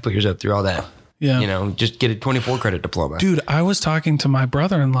don't have to put yourself through all that. Yeah. You know, just get a 24 credit diploma. Dude, I was talking to my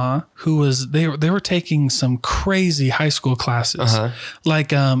brother-in-law who was, they were taking some crazy high school classes.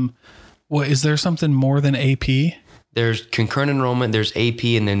 Like, what, is there something more than AP? There's concurrent enrollment, there's AP,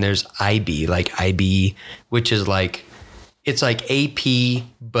 and then there's IB, like IB, which is like, it's like AP,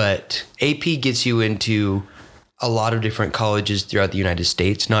 but AP gets you into a lot of different colleges throughout the United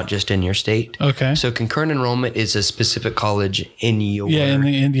States, not just in your state. Okay. So concurrent enrollment is a specific college in your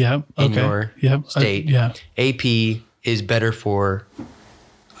state. Yeah. AP is better for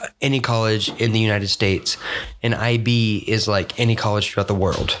any college in the United States, and IB is like any college throughout the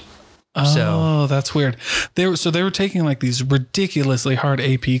world. Oh, that's weird. They were taking like these ridiculously hard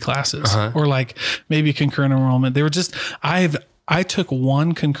AP classes or like maybe concurrent enrollment. They were just, I took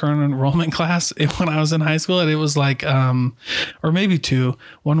one concurrent enrollment class when I was in high school and it was like, or maybe 2.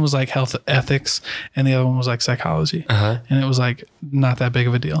 One was like health ethics and the other one was like psychology. And it was like not that big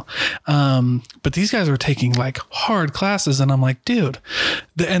of a deal. But these guys were taking like hard classes and I'm like, dude,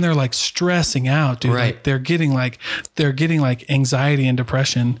 and they're like stressing out, dude. Right. Like they're getting like anxiety and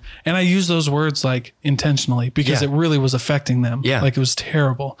depression. And I use those words like intentionally because it really was affecting them. Yeah. Like it was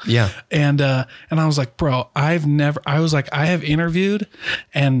terrible. Yeah. And I was like, bro, I have interviewed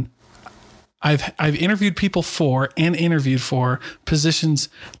and I've interviewed people interviewed for positions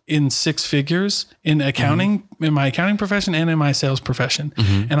in 6 figures in accounting, in my accounting profession and in my sales profession.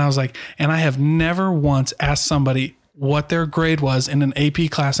 And I was like, and I have never once asked somebody what their grade was in an AP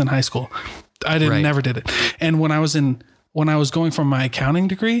class in high school. I never did it. And when I was going for my accounting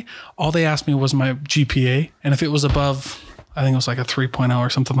degree, all they asked me was my GPA. And if it was above, I think it was like a 3.0 or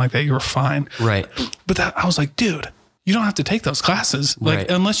something like that, you were fine. Right. But I was like, dude, you don't have to take those classes, like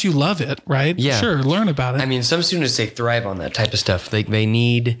unless you love it, right? Yeah. Sure, learn about it. I mean, some students, they thrive on that type of stuff. Like they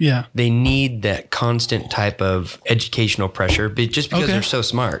need that constant type of educational pressure, but just because they're so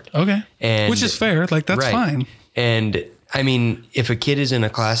smart. Okay. And which is fair. Like that's fine. And I mean, if a kid is in a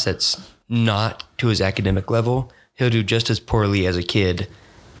class that's not to his academic level, he'll do just as poorly as a kid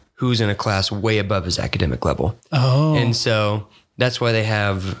who's in a class way above his academic level. Oh. And so that's why they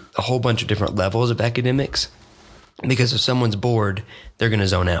have a whole bunch of different levels of academics. Because if someone's bored, they're going to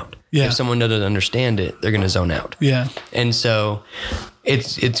zone out. Yeah. If someone doesn't understand it, they're going to zone out. Yeah. And so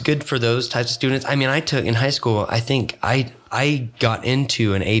it's good for those types of students. I mean, I took in high school, I think I got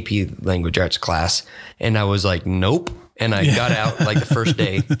into an AP language arts class and I was like, nope. And I got out like the first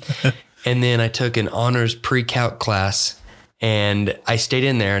day. And then I took an honors pre-calc class and I stayed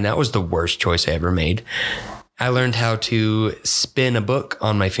in there and that was the worst choice I ever made. I learned how to spin a book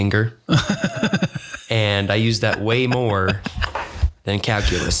on my finger. And I use that way more than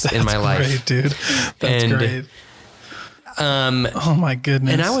calculus in my life. Great, dude. That's great. Oh my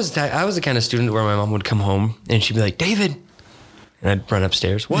goodness. And I was the kind of student where my mom would come home and she'd be like, David. And I'd run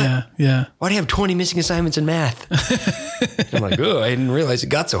upstairs. What? Yeah. Yeah. Why do you have 20 missing assignments in math? I'm like, oh, I didn't realize it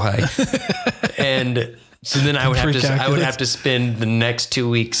got so high. And so then I would have to spend the next 2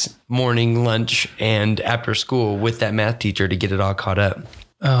 weeks, morning, lunch, and after school with that math teacher to get it all caught up.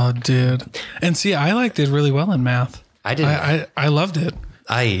 Oh, dude. And see, I did really well in math. I did. I loved it.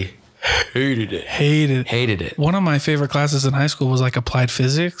 I Hated it. Hated it. One of my favorite classes in high school was like applied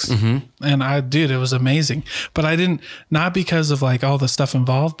physics. Mm-hmm. And it was amazing. But I didn't, not because of like all the stuff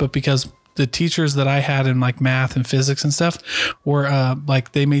involved, but because the teachers that I had in like math and physics and stuff were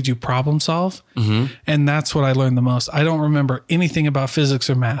like they made you problem solve. Mm-hmm. And that's what I learned the most. I don't remember anything about physics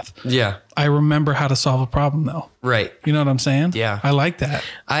or math. Yeah. I remember how to solve a problem though. Right. You know what I'm saying? Yeah. I like that.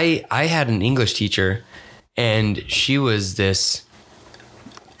 I had an English teacher and she was this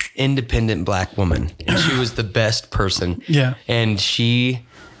independent black woman and she was the best person. Yeah. And she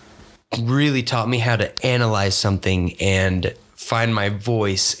really taught me how to analyze something and find my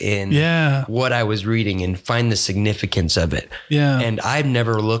voice in what I was reading and find the significance of it. Yeah. And I've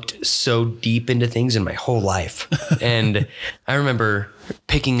never looked so deep into things in my whole life. And I remember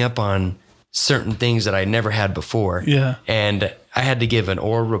picking up on certain things that I never had before. Yeah. And I had to give an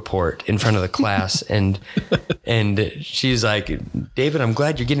oral report in front of the class and she's like, David, I'm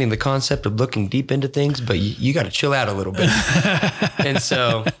glad you're getting the concept of looking deep into things, but you got to chill out a little bit. And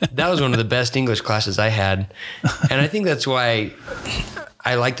so that was one of the best English classes I had. And I think that's why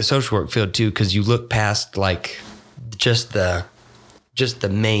I like the social work field too, because you look past like just the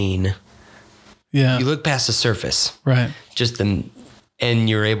main. Yeah. You look past the surface. Right. And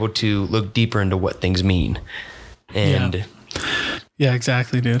you're able to look deeper into what things mean. And yeah,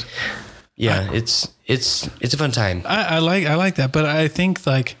 exactly, dude. Yeah, it's a fun time. I like that, but I think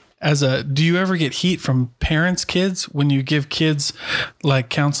like do you ever get heat from parents' kids when you give kids like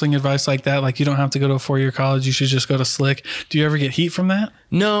counseling advice like that? Like you don't have to go to a 4-year college, you should just go to Slick. Do you ever get heat from that?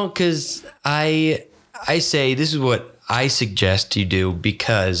 No, because I say this is what I suggest you do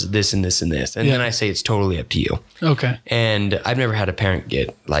because this and this and this. And then I say it's totally up to you. Okay. And I've never had a parent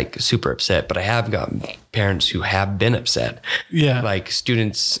get like super upset, but I have gotten parents who have been upset. Yeah. Like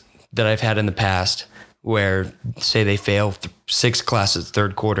students that I've had in the past where say they fail 6 classes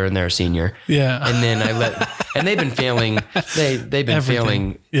third quarter and they're a senior. Yeah. And then and they've been failing, they've been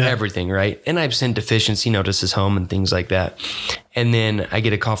failing everything, right? And I've sent deficiency notices home and things like that. And then I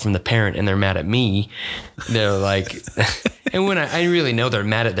get a call from the parent and they're mad at me. They're like, and when I really know they're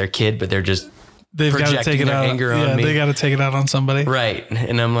mad at their kid, but they're just they've got to take it out. Anger on me. They got to take it out on somebody. Right.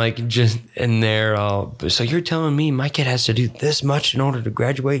 And I'm like, and they're all, so you're telling me my kid has to do this much in order to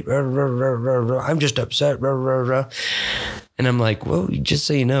graduate? I'm just upset. And I'm like, well, just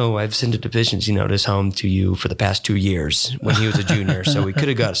so you know, I've sent a deficiency notice home to you for the past 2 years when he was a junior. So we could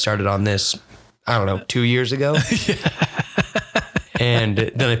have got started on this, I don't know, 2 years ago. And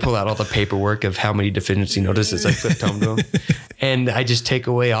then I pull out all the paperwork of how many deficiency notices I flipped home to them. And I just take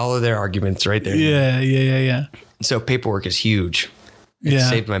away all of their arguments right there. Yeah. So paperwork is huge. It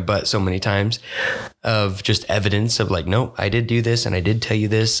saved my butt so many times of just evidence of like, nope, I did do this and I did tell you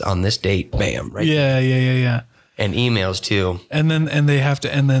this on this date. Bam. Right. Yeah. And emails too.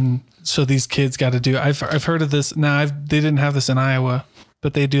 So these kids got to do, I've heard of this. Now they didn't have this in Iowa,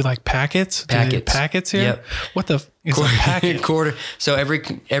 but they do like packets. Packets here. Yep. What the is a packet? Quarter. So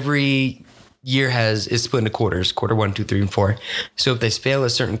every year is split into quarters, quarter 1, 2, 3, and 4. So if they fail a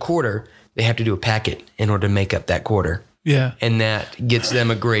certain quarter, they have to do a packet in order to make up that quarter. Yeah. And that gets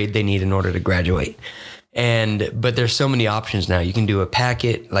them a grade they need in order to graduate. But there's so many options now. You can do a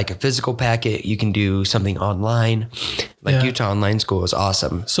packet, like a physical packet. You can do something online. Like Utah Online School is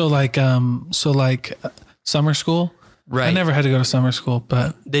awesome. So like summer school? Right. I never had to go to summer school,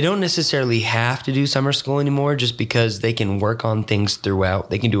 but they don't necessarily have to do summer school anymore just because they can work on things throughout.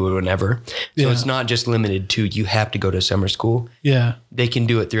 They can do it whenever. So it's not just limited to you have to go to summer school. Yeah. They can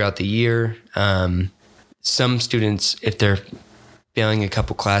do it throughout the year. Some students, if they're failing a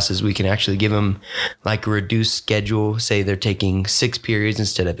couple classes, we can actually give them like a reduced schedule. Say they're taking 6 periods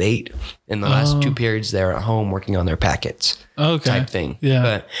instead of 8. In the last 2 periods, they're at home working on their packets. Okay. Type thing.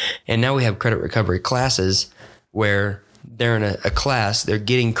 Yeah. And now we have credit recovery classes where they're in a class, they're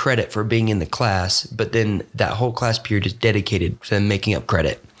getting credit for being in the class, but then that whole class period is dedicated to them making up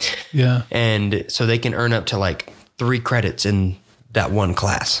credit. Yeah. And so they can earn up to like 3 credits in that one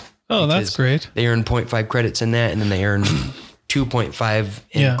class. Oh, that's great. They earn 0.5 credits in that, and then they earn 2.5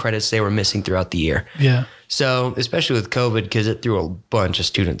 in credits they were missing throughout the year. Yeah. So, especially with COVID, because it threw a bunch of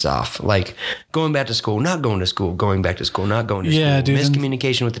students off, like going back to school, not going to school, going back to school, not going to school, dude,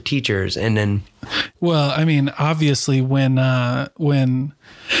 miscommunication with the teachers, and then. Well, I mean, obviously, when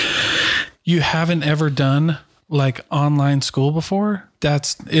you haven't ever done like online school before,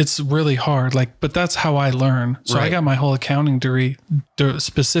 it's really hard. Like, but that's how I learn. So I got my whole accounting degree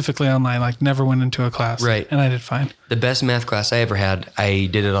specifically online. Like, never went into a class. Right. And I did fine. The best math class I ever had, I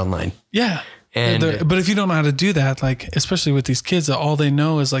did it online. Yeah. And but if you don't know how to do that, like, especially with these kids, that all they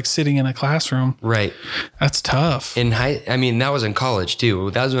know is like sitting in a classroom. right. That's tough. That was in college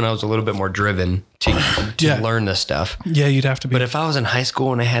too. That was when I was a little bit more driven to learn this stuff. Yeah, you'd have to be. But if I was in high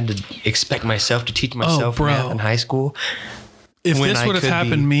school and I had to expect myself to teach myself math in high school, if this would have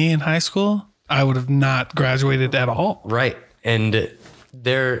happened to me in high school, I would have not graduated at all. right. And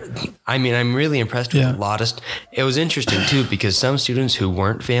I'm really impressed with a lot of it was interesting too, because some students who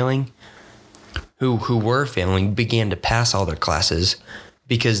weren't failing, who were failing, began to pass all their classes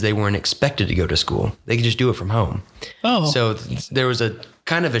because they weren't expected to go to school. They could just do it from home. Oh. So there was a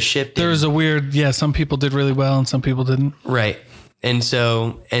kind of a shift. There was a weird, some people did really well and some people didn't. Right. And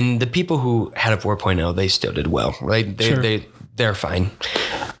the people who had a 4.0, they still did well, right? They're fine.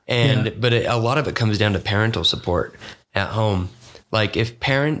 But a lot of it comes down to parental support at home. Like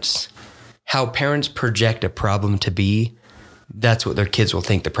how parents project a problem to be, that's what their kids will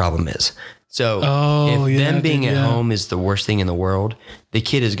think the problem is. So if them being at home is the worst thing in the world, the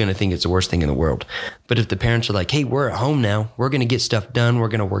kid is going to think it's the worst thing in the world. But if the parents are like, hey, we're at home now, we're going to get stuff done, we're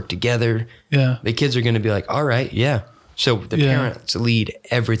going to work together. Yeah. The kids are going to be like, all right, yeah. So the parents lead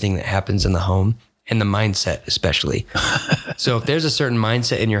everything that happens in the home, and the mindset especially. So if there's a certain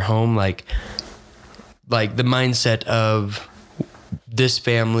mindset in your home, like the mindset of this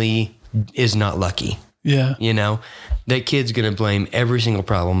family is not lucky. Yeah. You know, that kid's going to blame every single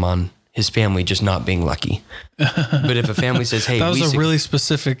problem on his family just not being lucky. But if a family says, hey, that was a really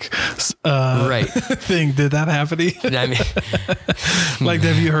specific thing. Did that happen to you? I mean, like,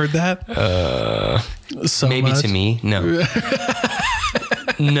 have you heard that? Maybe much? To me, no.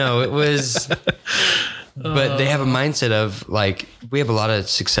 No, it was, but they have a mindset of like, we have a lot of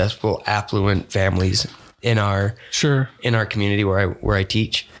successful, affluent families in our community where I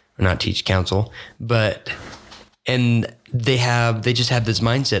teach, or not teach, counsel, and they just have this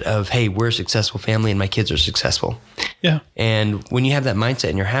mindset of, hey, we're a successful family and my kids are successful. Yeah. And when you have that mindset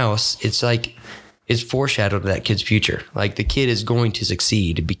in your house, it's like, it's foreshadowed to that kid's future. Like, the kid is going to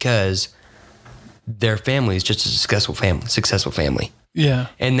succeed because their family is just a successful family. Yeah.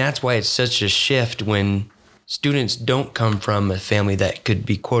 And that's why it's such a shift when students don't come from a family that could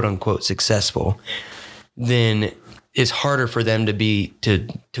be quote unquote successful. Then it's harder for them to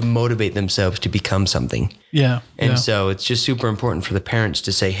motivate themselves to become something. Yeah. And so it's just super important for the parents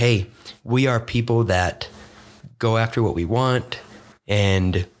to say, hey, we are people that go after what we want,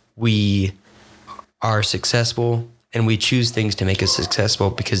 and we are successful, and we choose things to make us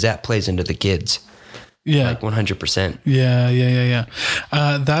successful, because that plays into the kids. Yeah. Like 100%. Yeah.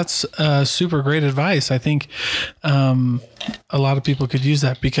 That's super great advice. I think a lot of people could use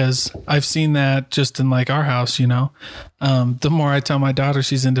that, because I've seen that just in like our house, you know. The more I tell my daughter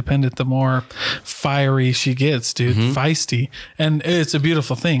she's independent, the more fiery she gets, dude. Feisty. And it's a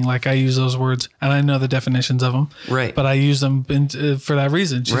beautiful thing. Like, I use those words and I know the definitions of them. Right. But I use them for that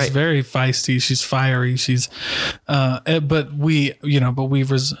reason. She's very feisty. She's fiery. She's, but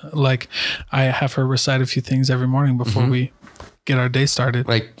I have her recite a few things every morning before we get our day started,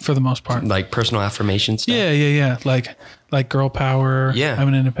 like, for the most part. Like personal affirmation stuff. Yeah. Like girl power. Yeah. I'm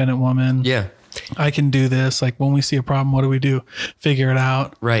an independent woman. Yeah. I can do this. Like, when we see a problem, what do? Figure it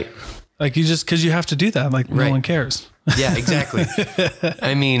out. Right. Like, because you have to do that. Like, no one cares. Yeah, exactly.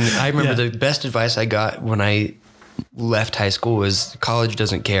 I mean, I remember the best advice I got when I left high school was, college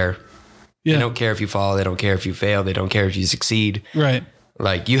doesn't care. Yeah. They don't care if you fall. They don't care if you fail. They don't care if you succeed. Right.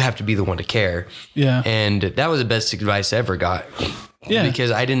 Like, you have to be the one to care. Yeah. And that was the best advice I ever got. Yeah.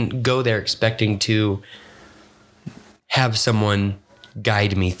 Because I didn't go there expecting to have someone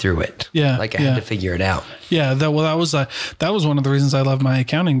guide me through it. Yeah. Like, I had to figure it out. Yeah. That was one of the reasons I love my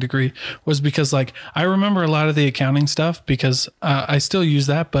accounting degree, was because, like, I remember a lot of the accounting stuff, because I still use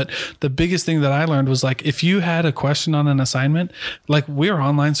that. But the biggest thing that I learned was, like, if you had a question on an assignment, like, we're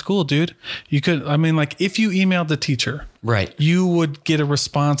online school, dude. You could, if you emailed the teacher, right, you would get a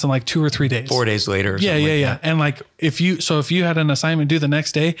response in like 2 or 3 days. 4 days later. Yeah. And like, if you had an assignment due the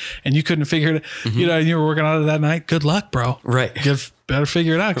next day and you couldn't figure it, and you were working on it that night, good luck, bro. Right. You better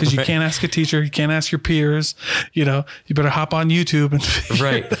figure it out, because you can't ask a teacher. You can't ask your peers. You better hop on YouTube and figure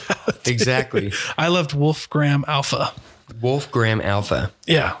it out. Exactly. I loved Wolfgram Alpha. Wolfgram Alpha.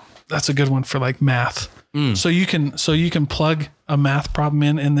 Yeah. That's a good one for like math. So you can plug a math problem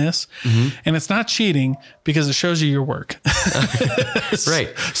in this, and it's not cheating because it shows you your work.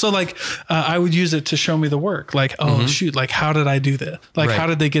 Right. So like, I would use it to show me the work. Like, oh shoot, like how did I do that? Like how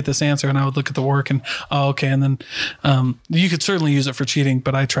did they get this answer? And I would look at the work and okay. And then you could certainly use it for cheating,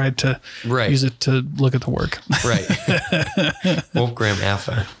 but I tried to use it to look at the work. Right. Wolfgram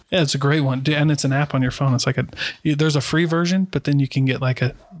Alpha. Yeah, it's a great one, and it's an app on your phone. It's like there's a free version, but then you can get like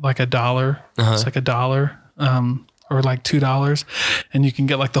 $1. It's like $1, or like $2, and you can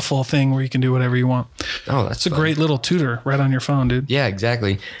get like the full thing where you can do whatever you want. Oh, that's a great little tutor right on your phone, dude. Yeah,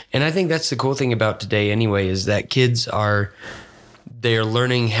 exactly. And I think that's the cool thing about today, anyway, is that kids they're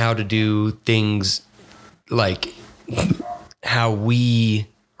learning how to do things like how we,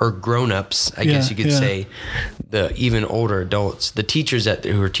 or grown-ups, I guess you could say, the even older adults, the teachers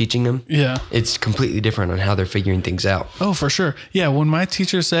who are teaching them, it's completely different on how they're figuring things out. Oh, for sure. Yeah, when my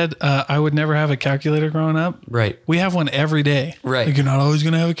teacher said I would never have a calculator growing up, we have one every day. Right. Like, you're not always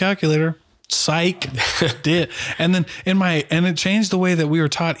going to have a calculator. Psych. Did. And then it changed the way that we were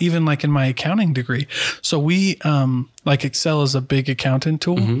taught, even like in my accounting degree. So we, like Excel is a big accountant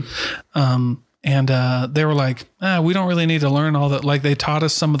tool. And they were like, we don't really need to learn all that. Like they taught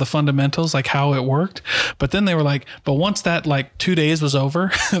us some of the fundamentals, like how it worked. But then they were like, but once that like 2 days was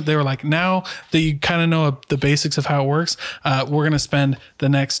over, they were like, now that you kind of know the basics of how it works, we're going to spend the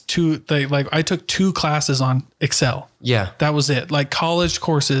next I took 2 classes on Excel. Yeah. That was it. Like college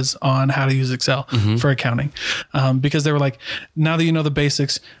courses on how to use Excel for accounting. Because they were like, now that you know the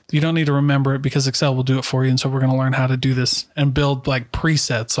basics, you don't need to remember it because Excel will do it for you. And so we're going to learn how to do this and build like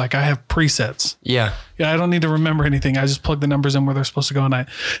presets. Like I have presets. Yeah. Yeah. I don't need to remember anything. I just plug the numbers in where they're supposed to go and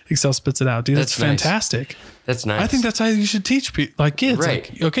Excel spits it out. Dude, that's fantastic. Nice. That's nice. I think that's how you should teach kids. Right.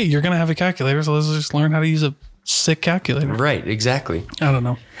 Like, okay, you're going to have a calculator. So let's just learn how to use a sick calculator. Right. Exactly. I don't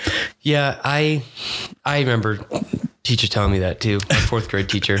know. Yeah. I remember teacher telling me that too. My 4th grade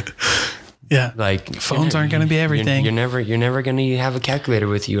teacher. Yeah. Like phones aren't going to be everything. You're never going to have a calculator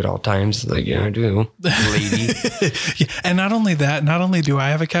with you at all times. Like, yeah, I do, lady. Yeah. And not only that, not only do I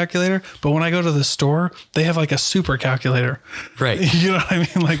have a calculator, but when I go to the store, they have like a super calculator. Right. You know what I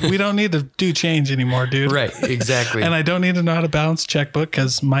mean? Like we don't need to do change anymore, dude. Right. Exactly. And I don't need to know how to balance checkbook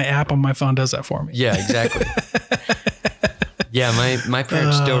because my app on my phone does that for me. Yeah, exactly. Yeah, my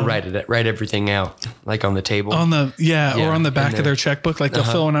parents still write everything out, like on the table. Or on the back of their checkbook. Like they'll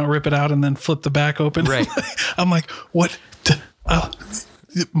fill one out, rip it out, and then flip the back open. Right. I'm like, what?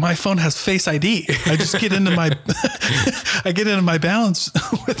 My phone has Face ID. I just get into my balance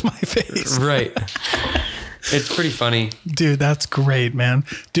with my face. Right. It's pretty funny. Dude, that's great, man.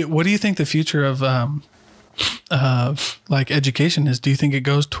 Dude, what do you think the future of like education is? Do you think it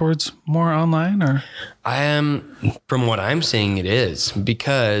goes towards more online, or? From what I'm seeing, it is,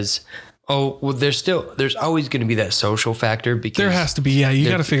 because there's always going to be that social factor, because there has to be. Yeah, you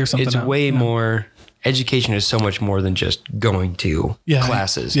got to figure something out. It's way more. Education is so much more than just going to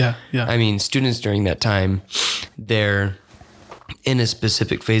classes. Yeah. I mean, students during that time, they're in a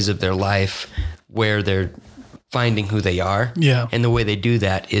specific phase of their life where they're finding who they are. Yeah. And the way they do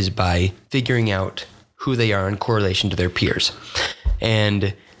that is by figuring out who they are in correlation to their peers.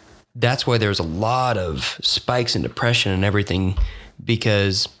 And that's why there's a lot of spikes in depression and everything,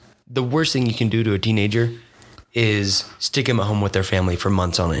 because the worst thing you can do to a teenager is stick them at home with their family for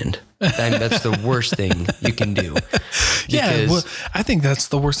months on end. That's the worst thing you can do. Yeah, well, I think that's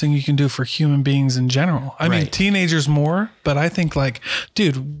the worst thing you can do for human beings in general. I mean, teenagers more, but I think like,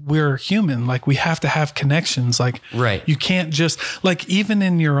 dude, we're human. Like we have to have connections. Like, you can't just like, even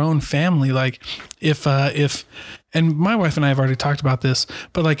in your own family, like if, and my wife and I have already talked about this,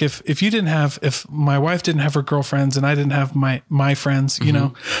 but like if my wife didn't have her girlfriends and I didn't have my friends, you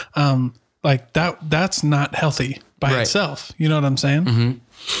know, like that's not healthy by itself. You know what I'm saying? Mm-hmm.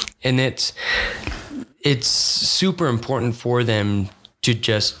 And it's super important for them to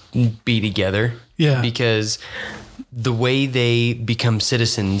just be together. Yeah. Because the way they become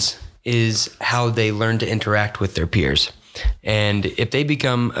citizens is how they learn to interact with their peers. And if they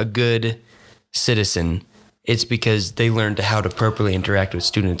become a good citizen, it's because they learned how to properly interact with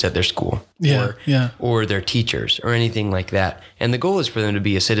students at their school or their teachers or anything like that. And the goal is for them to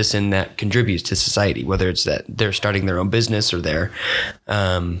be a citizen that contributes to society, whether it's that they're starting their own business or they're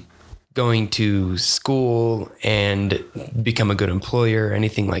going to school and become a good employer or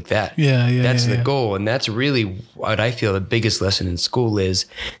anything like that. That's the goal. And that's really what I feel the biggest lesson in school is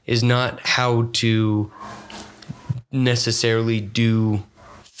not how to necessarily do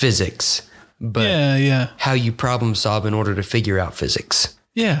physics, but how you problem solve in order to figure out physics.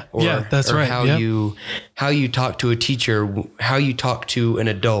 That's right. How you talk to a teacher, how you talk to an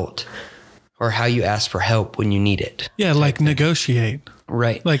adult, or how you ask for help when you need it. Yeah, like negotiate.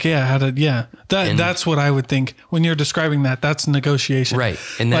 Right. Like, yeah, how to, yeah. That's what I would think when you're describing that. That's negotiation. Right.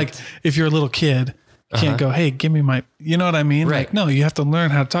 And like, if you're a little kid, you can't go, hey, give me my, you know what I mean? Right. Like, no, you have to learn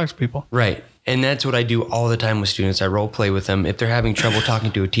how to talk to people. Right. And that's what I do all the time with students. I role play with them. If they're having trouble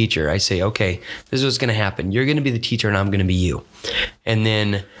talking to a teacher, I say, okay, this is what's going to happen. You're going to be the teacher and I'm going to be you. And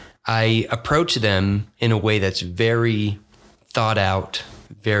then I approach them in a way that's very thought out,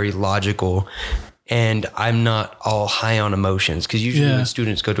 very logical. And I'm not all high on emotions, because usually when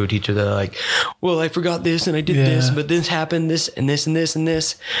students go to a teacher, they're like, well, I forgot this and I did this, but this happened, this and this and this and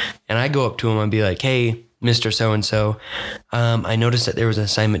this. And I go up to them and be like, hey, Mr. So-and-so, I noticed that there was an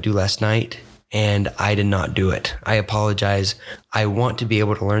assignment due last night and I did not do it. I apologize. I want to be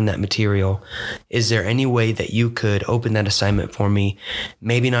able to learn that material. Is there any way that you could open that assignment for me?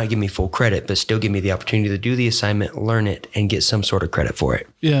 Maybe not give me full credit, but still give me the opportunity to do the assignment, learn it, and get some sort of credit for it.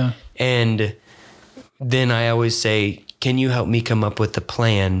 Yeah. And then I always say, can you help me come up with a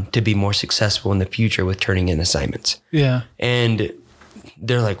plan to be more successful in the future with turning in assignments? Yeah. And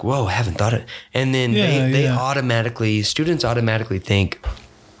they're like, whoa, I haven't thought it. And then students automatically think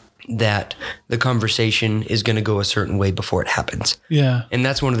that the conversation is going to go a certain way before it happens. Yeah. And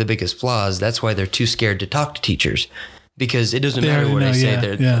that's one of the biggest flaws. That's why they're too scared to talk to teachers, because it doesn't matter what I say.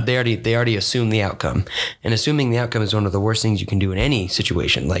 They already assume the outcome, and assuming the outcome is one of the worst things you can do in any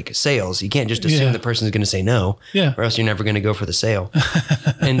situation, like sales. You can't just assume the person is going to say no, or else you're never going to go for the sale.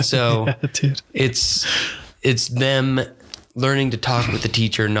 And so it's them learning to talk with the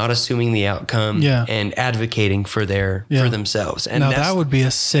teacher, not assuming the outcome, and advocating for for themselves. And now that would be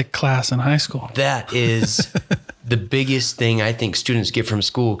a sick class in high school. That is the biggest thing I think students get from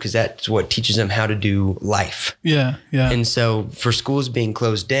school, because that's what teaches them how to do life. Yeah, yeah. And so for schools being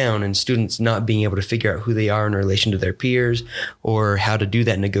closed down and students not being able to figure out who they are in relation to their peers or how to do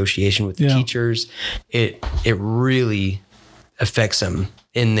that negotiation with the teachers, it really affects them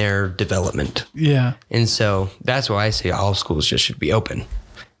in their development. Yeah. And so that's why I say all schools just should be open,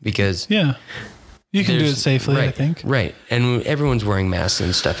 because you can do it safely, I think. Right. And everyone's wearing masks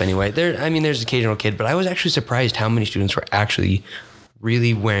and stuff anyway. There's an occasional kid, but I was actually surprised how many students were actually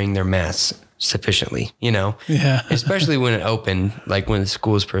really wearing their masks sufficiently, you know? Yeah. Especially when it opened, like when the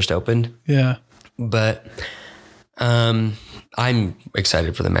schools first opened. Yeah. But I'm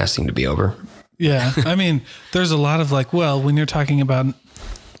excited for the mask thing to be over. Yeah. I mean, there's a lot of when you're talking about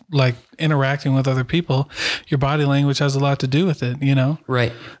interacting with other people, your body language has a lot to do with it, you know?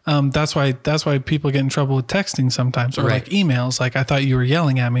 Right. That's why people get in trouble with texting sometimes, or emails. Like, I thought you were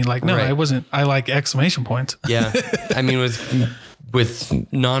yelling at me. Like, no, I wasn't. I like exclamation points. Yeah. I mean, with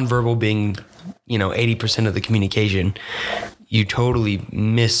nonverbal being, 80% of the communication, you totally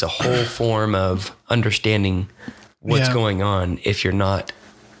miss a whole form of understanding what's going on if you're not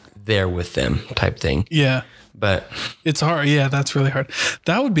there with them, type thing. Yeah. But it's hard. Yeah, that's really hard.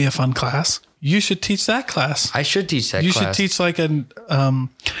 That would be a fun class. You should teach that class. I should teach that class. You should teach like a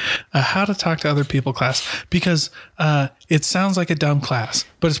how to talk to other people class, because it sounds like a dumb class,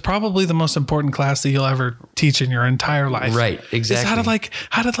 but it's probably the most important class that you'll ever teach in your entire life. Right. Exactly. It's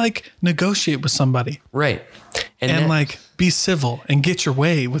how to negotiate with somebody. Right. And be civil and get your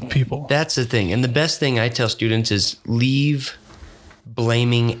way with people. That's the thing. And the best thing I tell students is leave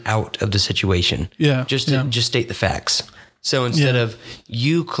blaming out of the situation. Yeah. Just state the facts. So instead of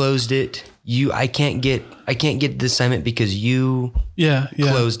you closed it, I can't get the assignment because you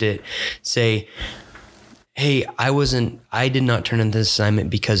closed it. Say, hey, I did not turn in this assignment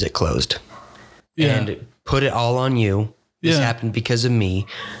because it closed. Yeah. And put it all on you. This happened because of me.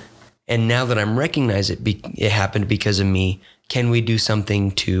 And now that I'm recognizing it happened because of me, can we do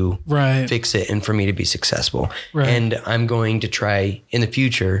something to fix it and for me to be successful? Right. And I'm going to try in the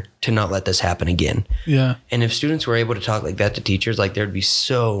future to not let this happen again. Yeah. And if students were able to talk like that to teachers, there'd be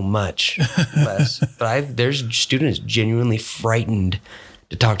so much less. But there's students genuinely frightened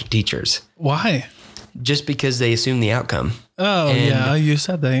to talk to teachers. Why? Just because they assume the outcome. Oh, yeah, you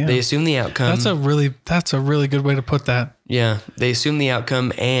said that. Yeah. They assume the outcome. That's a really good way to put that. Yeah, they assume the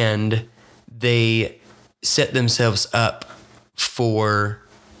outcome, and they set themselves up for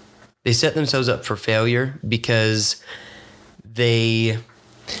failure because they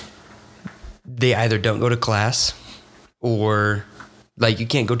either don't go to class, or you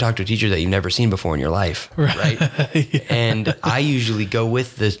can't go talk to a teacher that you've never seen before in your life. Right. Yeah. And I usually go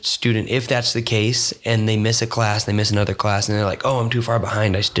with the student if that's the case, and they miss a class, they miss another class, and they're like, oh, I'm too far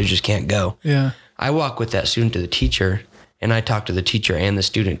behind. I just can't go. Yeah. I walk with that student to the teacher, and I talk to the teacher and the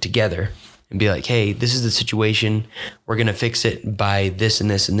student together and be like, hey, this is the situation. We're going to fix it by this and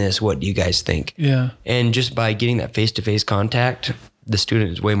this and this. What do you guys think? Yeah. And just by getting that face-to-face contact, the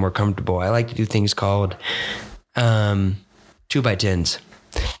student is way more comfortable. I like to do things called 2x10s,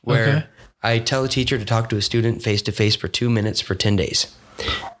 where I tell a teacher to talk to a student face to face for 2 minutes for 10 days.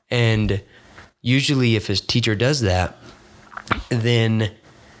 And usually if a teacher does that, then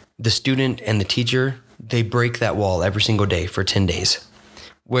the student and the teacher, they break that wall every single day for 10 days.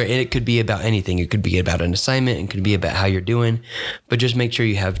 Where it could be about anything. It could be about an assignment. It could be about how you're doing. But just make sure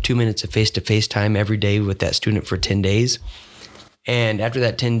you have 2 minutes of face-to-face time every day with that student for 10 days. And after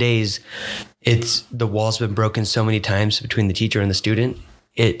that 10 days, the wall's been broken so many times between the teacher and the student.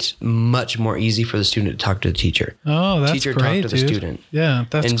 It's much more easy for the student to talk to the teacher. Oh, that's teacher great, talk to the student. Yeah,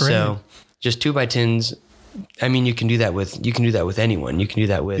 that's and great. And so just 2x10s. I mean, you can do that with anyone. You can do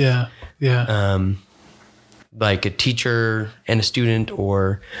that with like a teacher and a student,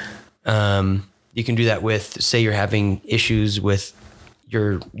 or you can do that with, say you're having issues with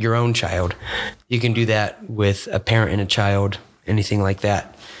your own child. You can do that with a parent and a child, anything like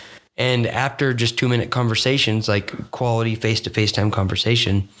that. And after just 2-minute conversations, like quality face-to-face time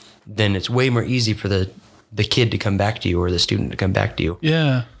conversation, then it's way more easy for the kid to come back to you, or the student to come back to you.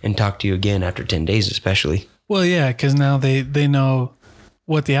 Yeah. And talk to you again after 10 days, especially. Well, yeah, because now they know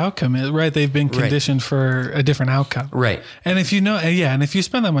what the outcome is, right? They've been conditioned for a different outcome. Right. And if and if you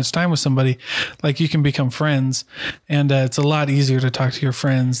spend that much time with somebody, like, you can become friends, and it's a lot easier to talk to your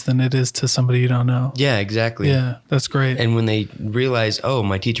friends than it is to somebody you don't know. Yeah, exactly. Yeah, that's great. And when they realize, oh,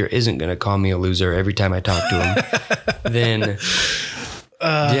 my teacher isn't going to call me a loser every time I talk to him, then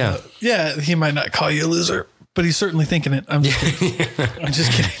yeah, he might not call you a loser, but he's certainly thinking it. I'm just kidding. I'm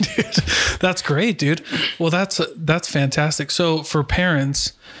just kidding, dude. That's great, dude. Well, that's fantastic. So for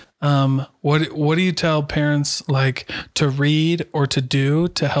parents, what do you tell parents, like, to read or to do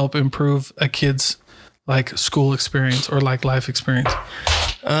to help improve a kid's, like, school experience or, like, life experience?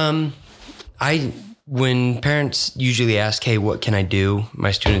 When parents usually ask, hey, what can I do?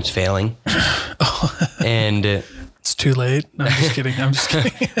 My student's failing. And it's too late. No, I'm just kidding. I'm just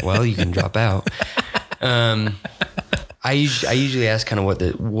kidding. Well, you can drop out. I usually ask kind of what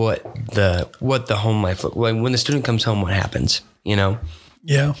the home life look like. When the student comes home, what happens, you know?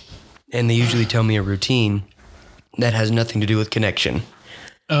 Yeah. And they usually tell me a routine that has nothing to do with connection.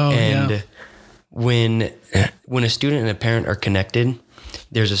 Oh, and yeah. when a student and a parent are connected,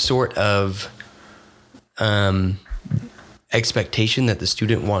 there's a sort of expectation that the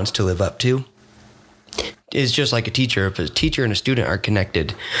student wants to live up to. It's just like a teacher. If a teacher and a student are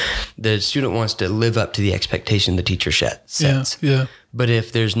connected, the student wants to live up to the expectation the teacher sets. Yeah. But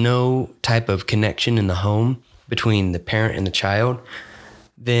if there's no type of connection in the home between the parent and the child,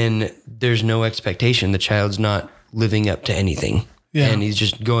 then there's no expectation. The child's not living up to anything. Yeah. And he's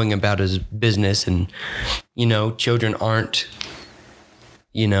just going about his business. And, children aren't,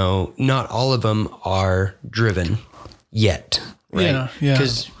 not all of them are driven yet. Right? Yeah.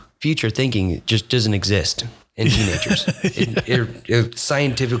 Because future thinking just doesn't exist in teenagers. It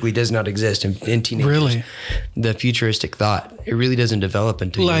scientifically does not exist in teenagers. Really? The futuristic thought, it really doesn't develop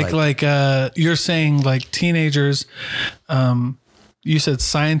until you're saying, like, teenagers, you said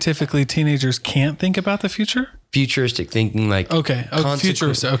scientifically teenagers can't think about the future? Futuristic thinking, like, okay. Oh,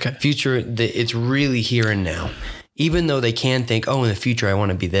 futuristic. Okay. It's really here and now. Even though they can think, oh, in the future, I want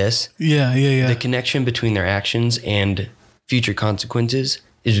to be this. Yeah. The connection between their actions and future consequences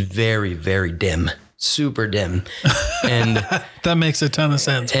is very, very dim, super dim. And that makes a ton of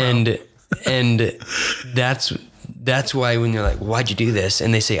sense, bro. And that's why when you're like, why'd you do this?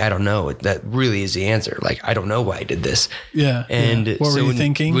 And they say, I don't know. That really is the answer. Like, I don't know why I did this. Yeah. And what were you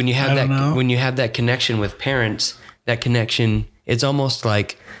thinking? When you have that connection with parents, that connection, it's almost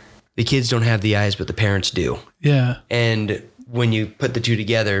like the kids don't have the eyes, but the parents do. Yeah. And when you put the two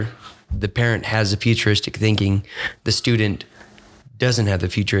together, the parent has the futuristic thinking, the student doesn't have the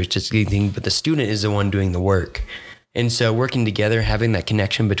futuristic thinking, but the student is the one doing the work. And so working together, having that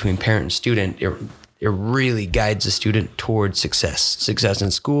connection between parent and student, it really guides the student towards success in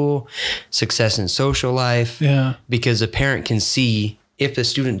school, success in social life. Yeah. Because the parent can see, if the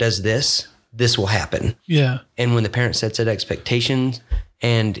student does this will happen. Yeah. And when the parent sets that expectations,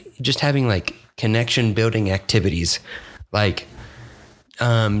 and just having, like, connection building activities, like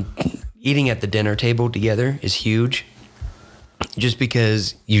eating at the dinner table together is huge. Just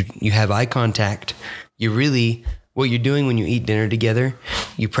because you have eye contact, what you're doing when you eat dinner together,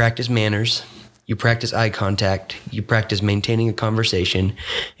 you practice manners, you practice eye contact, you practice maintaining a conversation,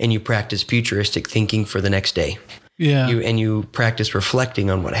 and you practice futuristic thinking for the next day. Yeah. You practice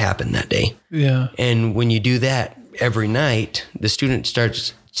reflecting on what happened that day. Yeah. And when you do that every night, the student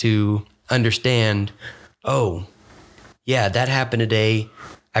starts to understand, oh, yeah, that happened today.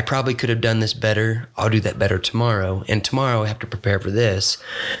 I probably could have done this better. I'll do that better tomorrow. And tomorrow I have to prepare for this.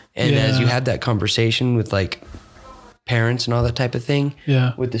 And as you have that conversation with like parents and all that type of thing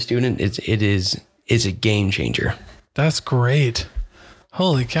with the student, it's a game changer. That's great.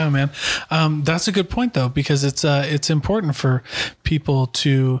 Holy cow, man. That's a good point though, because it's important for people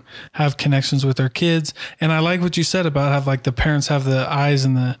to have connections with their kids. And I like what you said about how like the parents have the eyes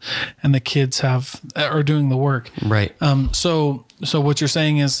and the kids are doing the work. Right. So what you're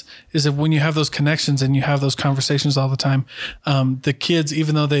saying is that when you have those connections and you have those conversations all the time, the kids,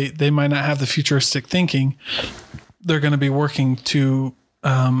 even though they might not have the futuristic thinking, they're going to be working to,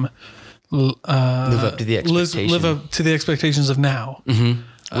 live up to the expectations of now. Mm-hmm.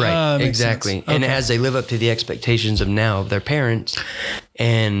 Right. Exactly. Okay. And as they live up to the expectations of now of their parents,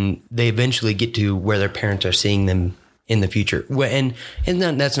 and they eventually get to where their parents are seeing them in the future. And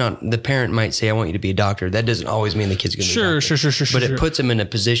that's not, the parent might say, I want you to be a doctor. That doesn't always mean the kid's going to be a doctor. Sure. But it puts them in a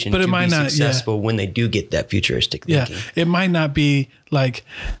position to be successful when they do get that futuristic thinking. Yeah. It might not be like,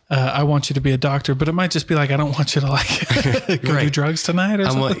 I want you to be a doctor, but it might just be like, I don't want you to like go do drugs tonight or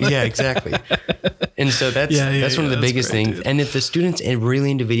something. Yeah, exactly. And so that's one of the biggest things. Dude. And if the student's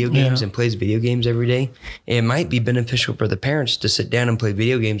really into video games and plays video games every day, it might be beneficial for the parents to sit down and play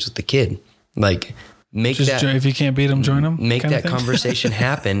video games with the kid. Like, if you can't beat them, join them. Make that conversation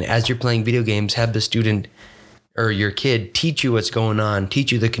happen as you're playing video games. Have the student or your kid teach you what's going on,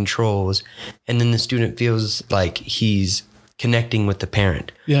 teach you the controls, and then the student feels like he's connecting with the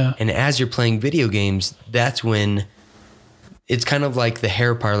parent. Yeah. And as you're playing video games, that's when it's kind of like the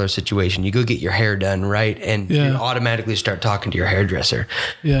hair parlor situation. You go get your hair done, right? And you automatically start talking to your hairdresser.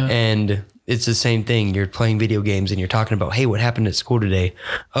 Yeah. And it's the same thing. You're playing video games and you're talking about, hey, what happened at school today?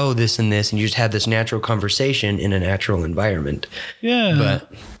 Oh, this and this. And you just have this natural conversation in a natural environment. Yeah.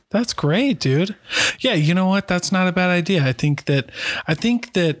 But that's great, dude. Yeah. You know what? That's not a bad idea. I think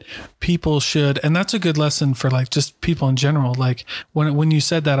that people should, and that's a good lesson for like just people in general. Like when you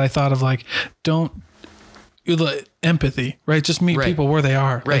said that, I thought of like, empathy, right? Just meet people where they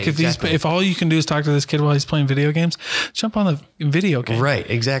are. Right. Like if all you can do is talk to this kid while he's playing video games, jump on the video game. Right.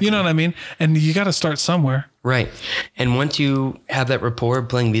 Exactly. You know what I mean? And you got to start somewhere. Right. And once you have that rapport of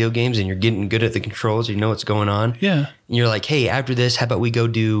playing video games and you're getting good at the controls, you know what's going on. Yeah. And you're like, hey, after this, how about we go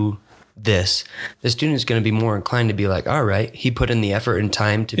do this? The student is going to be more inclined to be like, all right, he put in the effort and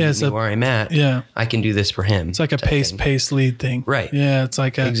time to meet me where I'm at. Yeah. I can do this for him. It's like a pace lead thing. Right. Yeah. It's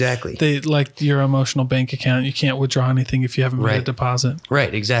like exactly. They like your emotional bank account. You can't withdraw anything if you haven't made a deposit.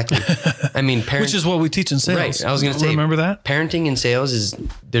 Right. Exactly. I mean, which is what we teach in sales. Right. I was going to say, remember that? Parenting in sales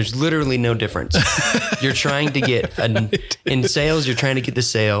there's literally no difference. You're trying to get in sales, you're trying to get the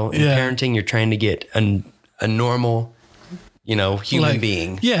sale. In parenting, you're trying to get a normal, human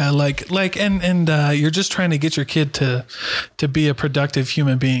being. Yeah. And you're just trying to get your kid to be a productive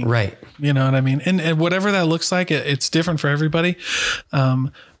human being. Right. You know what I mean? And whatever that looks like, it's different for everybody.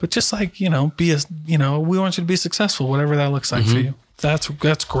 But just like, we want you to be successful, whatever that looks like for you.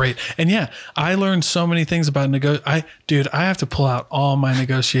 That's great. And yeah, I learned so many things about I have to pull out all my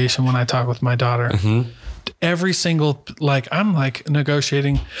negotiation when I talk with my daughter. Mm-hmm. Every single, I'm like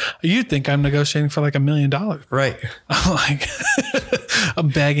negotiating. You'd think I'm negotiating for like $1 million. Right. I'm like, I'm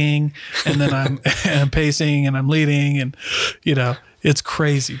begging, and then I'm pacing and I'm leading, and it's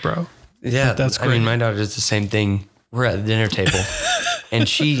crazy, bro. Yeah. But that's great. I mean, my daughter does the same thing. We're at the dinner table and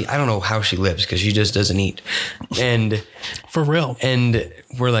I don't know how she lives because she just doesn't eat. And for real. And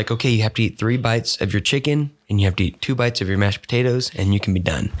we're like, okay, you have to eat 3 bites of your chicken and you have to eat 2 bites of your mashed potatoes and you can be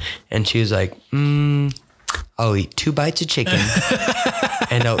done. And she was like, I'll eat 2 bites of chicken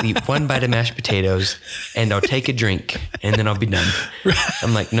and I'll eat 1 bite of mashed potatoes and I'll take a drink and then I'll be done.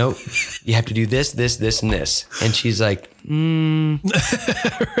 I'm like, nope, you have to do this, this, this, and this. And she's like,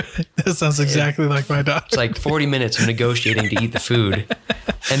 That sounds exactly like my daughter. It's like 40 minutes of negotiating to eat the food.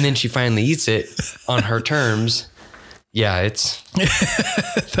 And then she finally eats it on her terms. Yeah, it's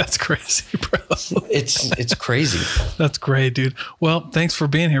that's crazy, bro. It's crazy. That's great, dude. Well, thanks for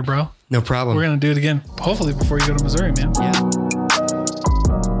being here, bro. No problem. We're gonna do it again, hopefully before you go to Missouri, man. Yeah.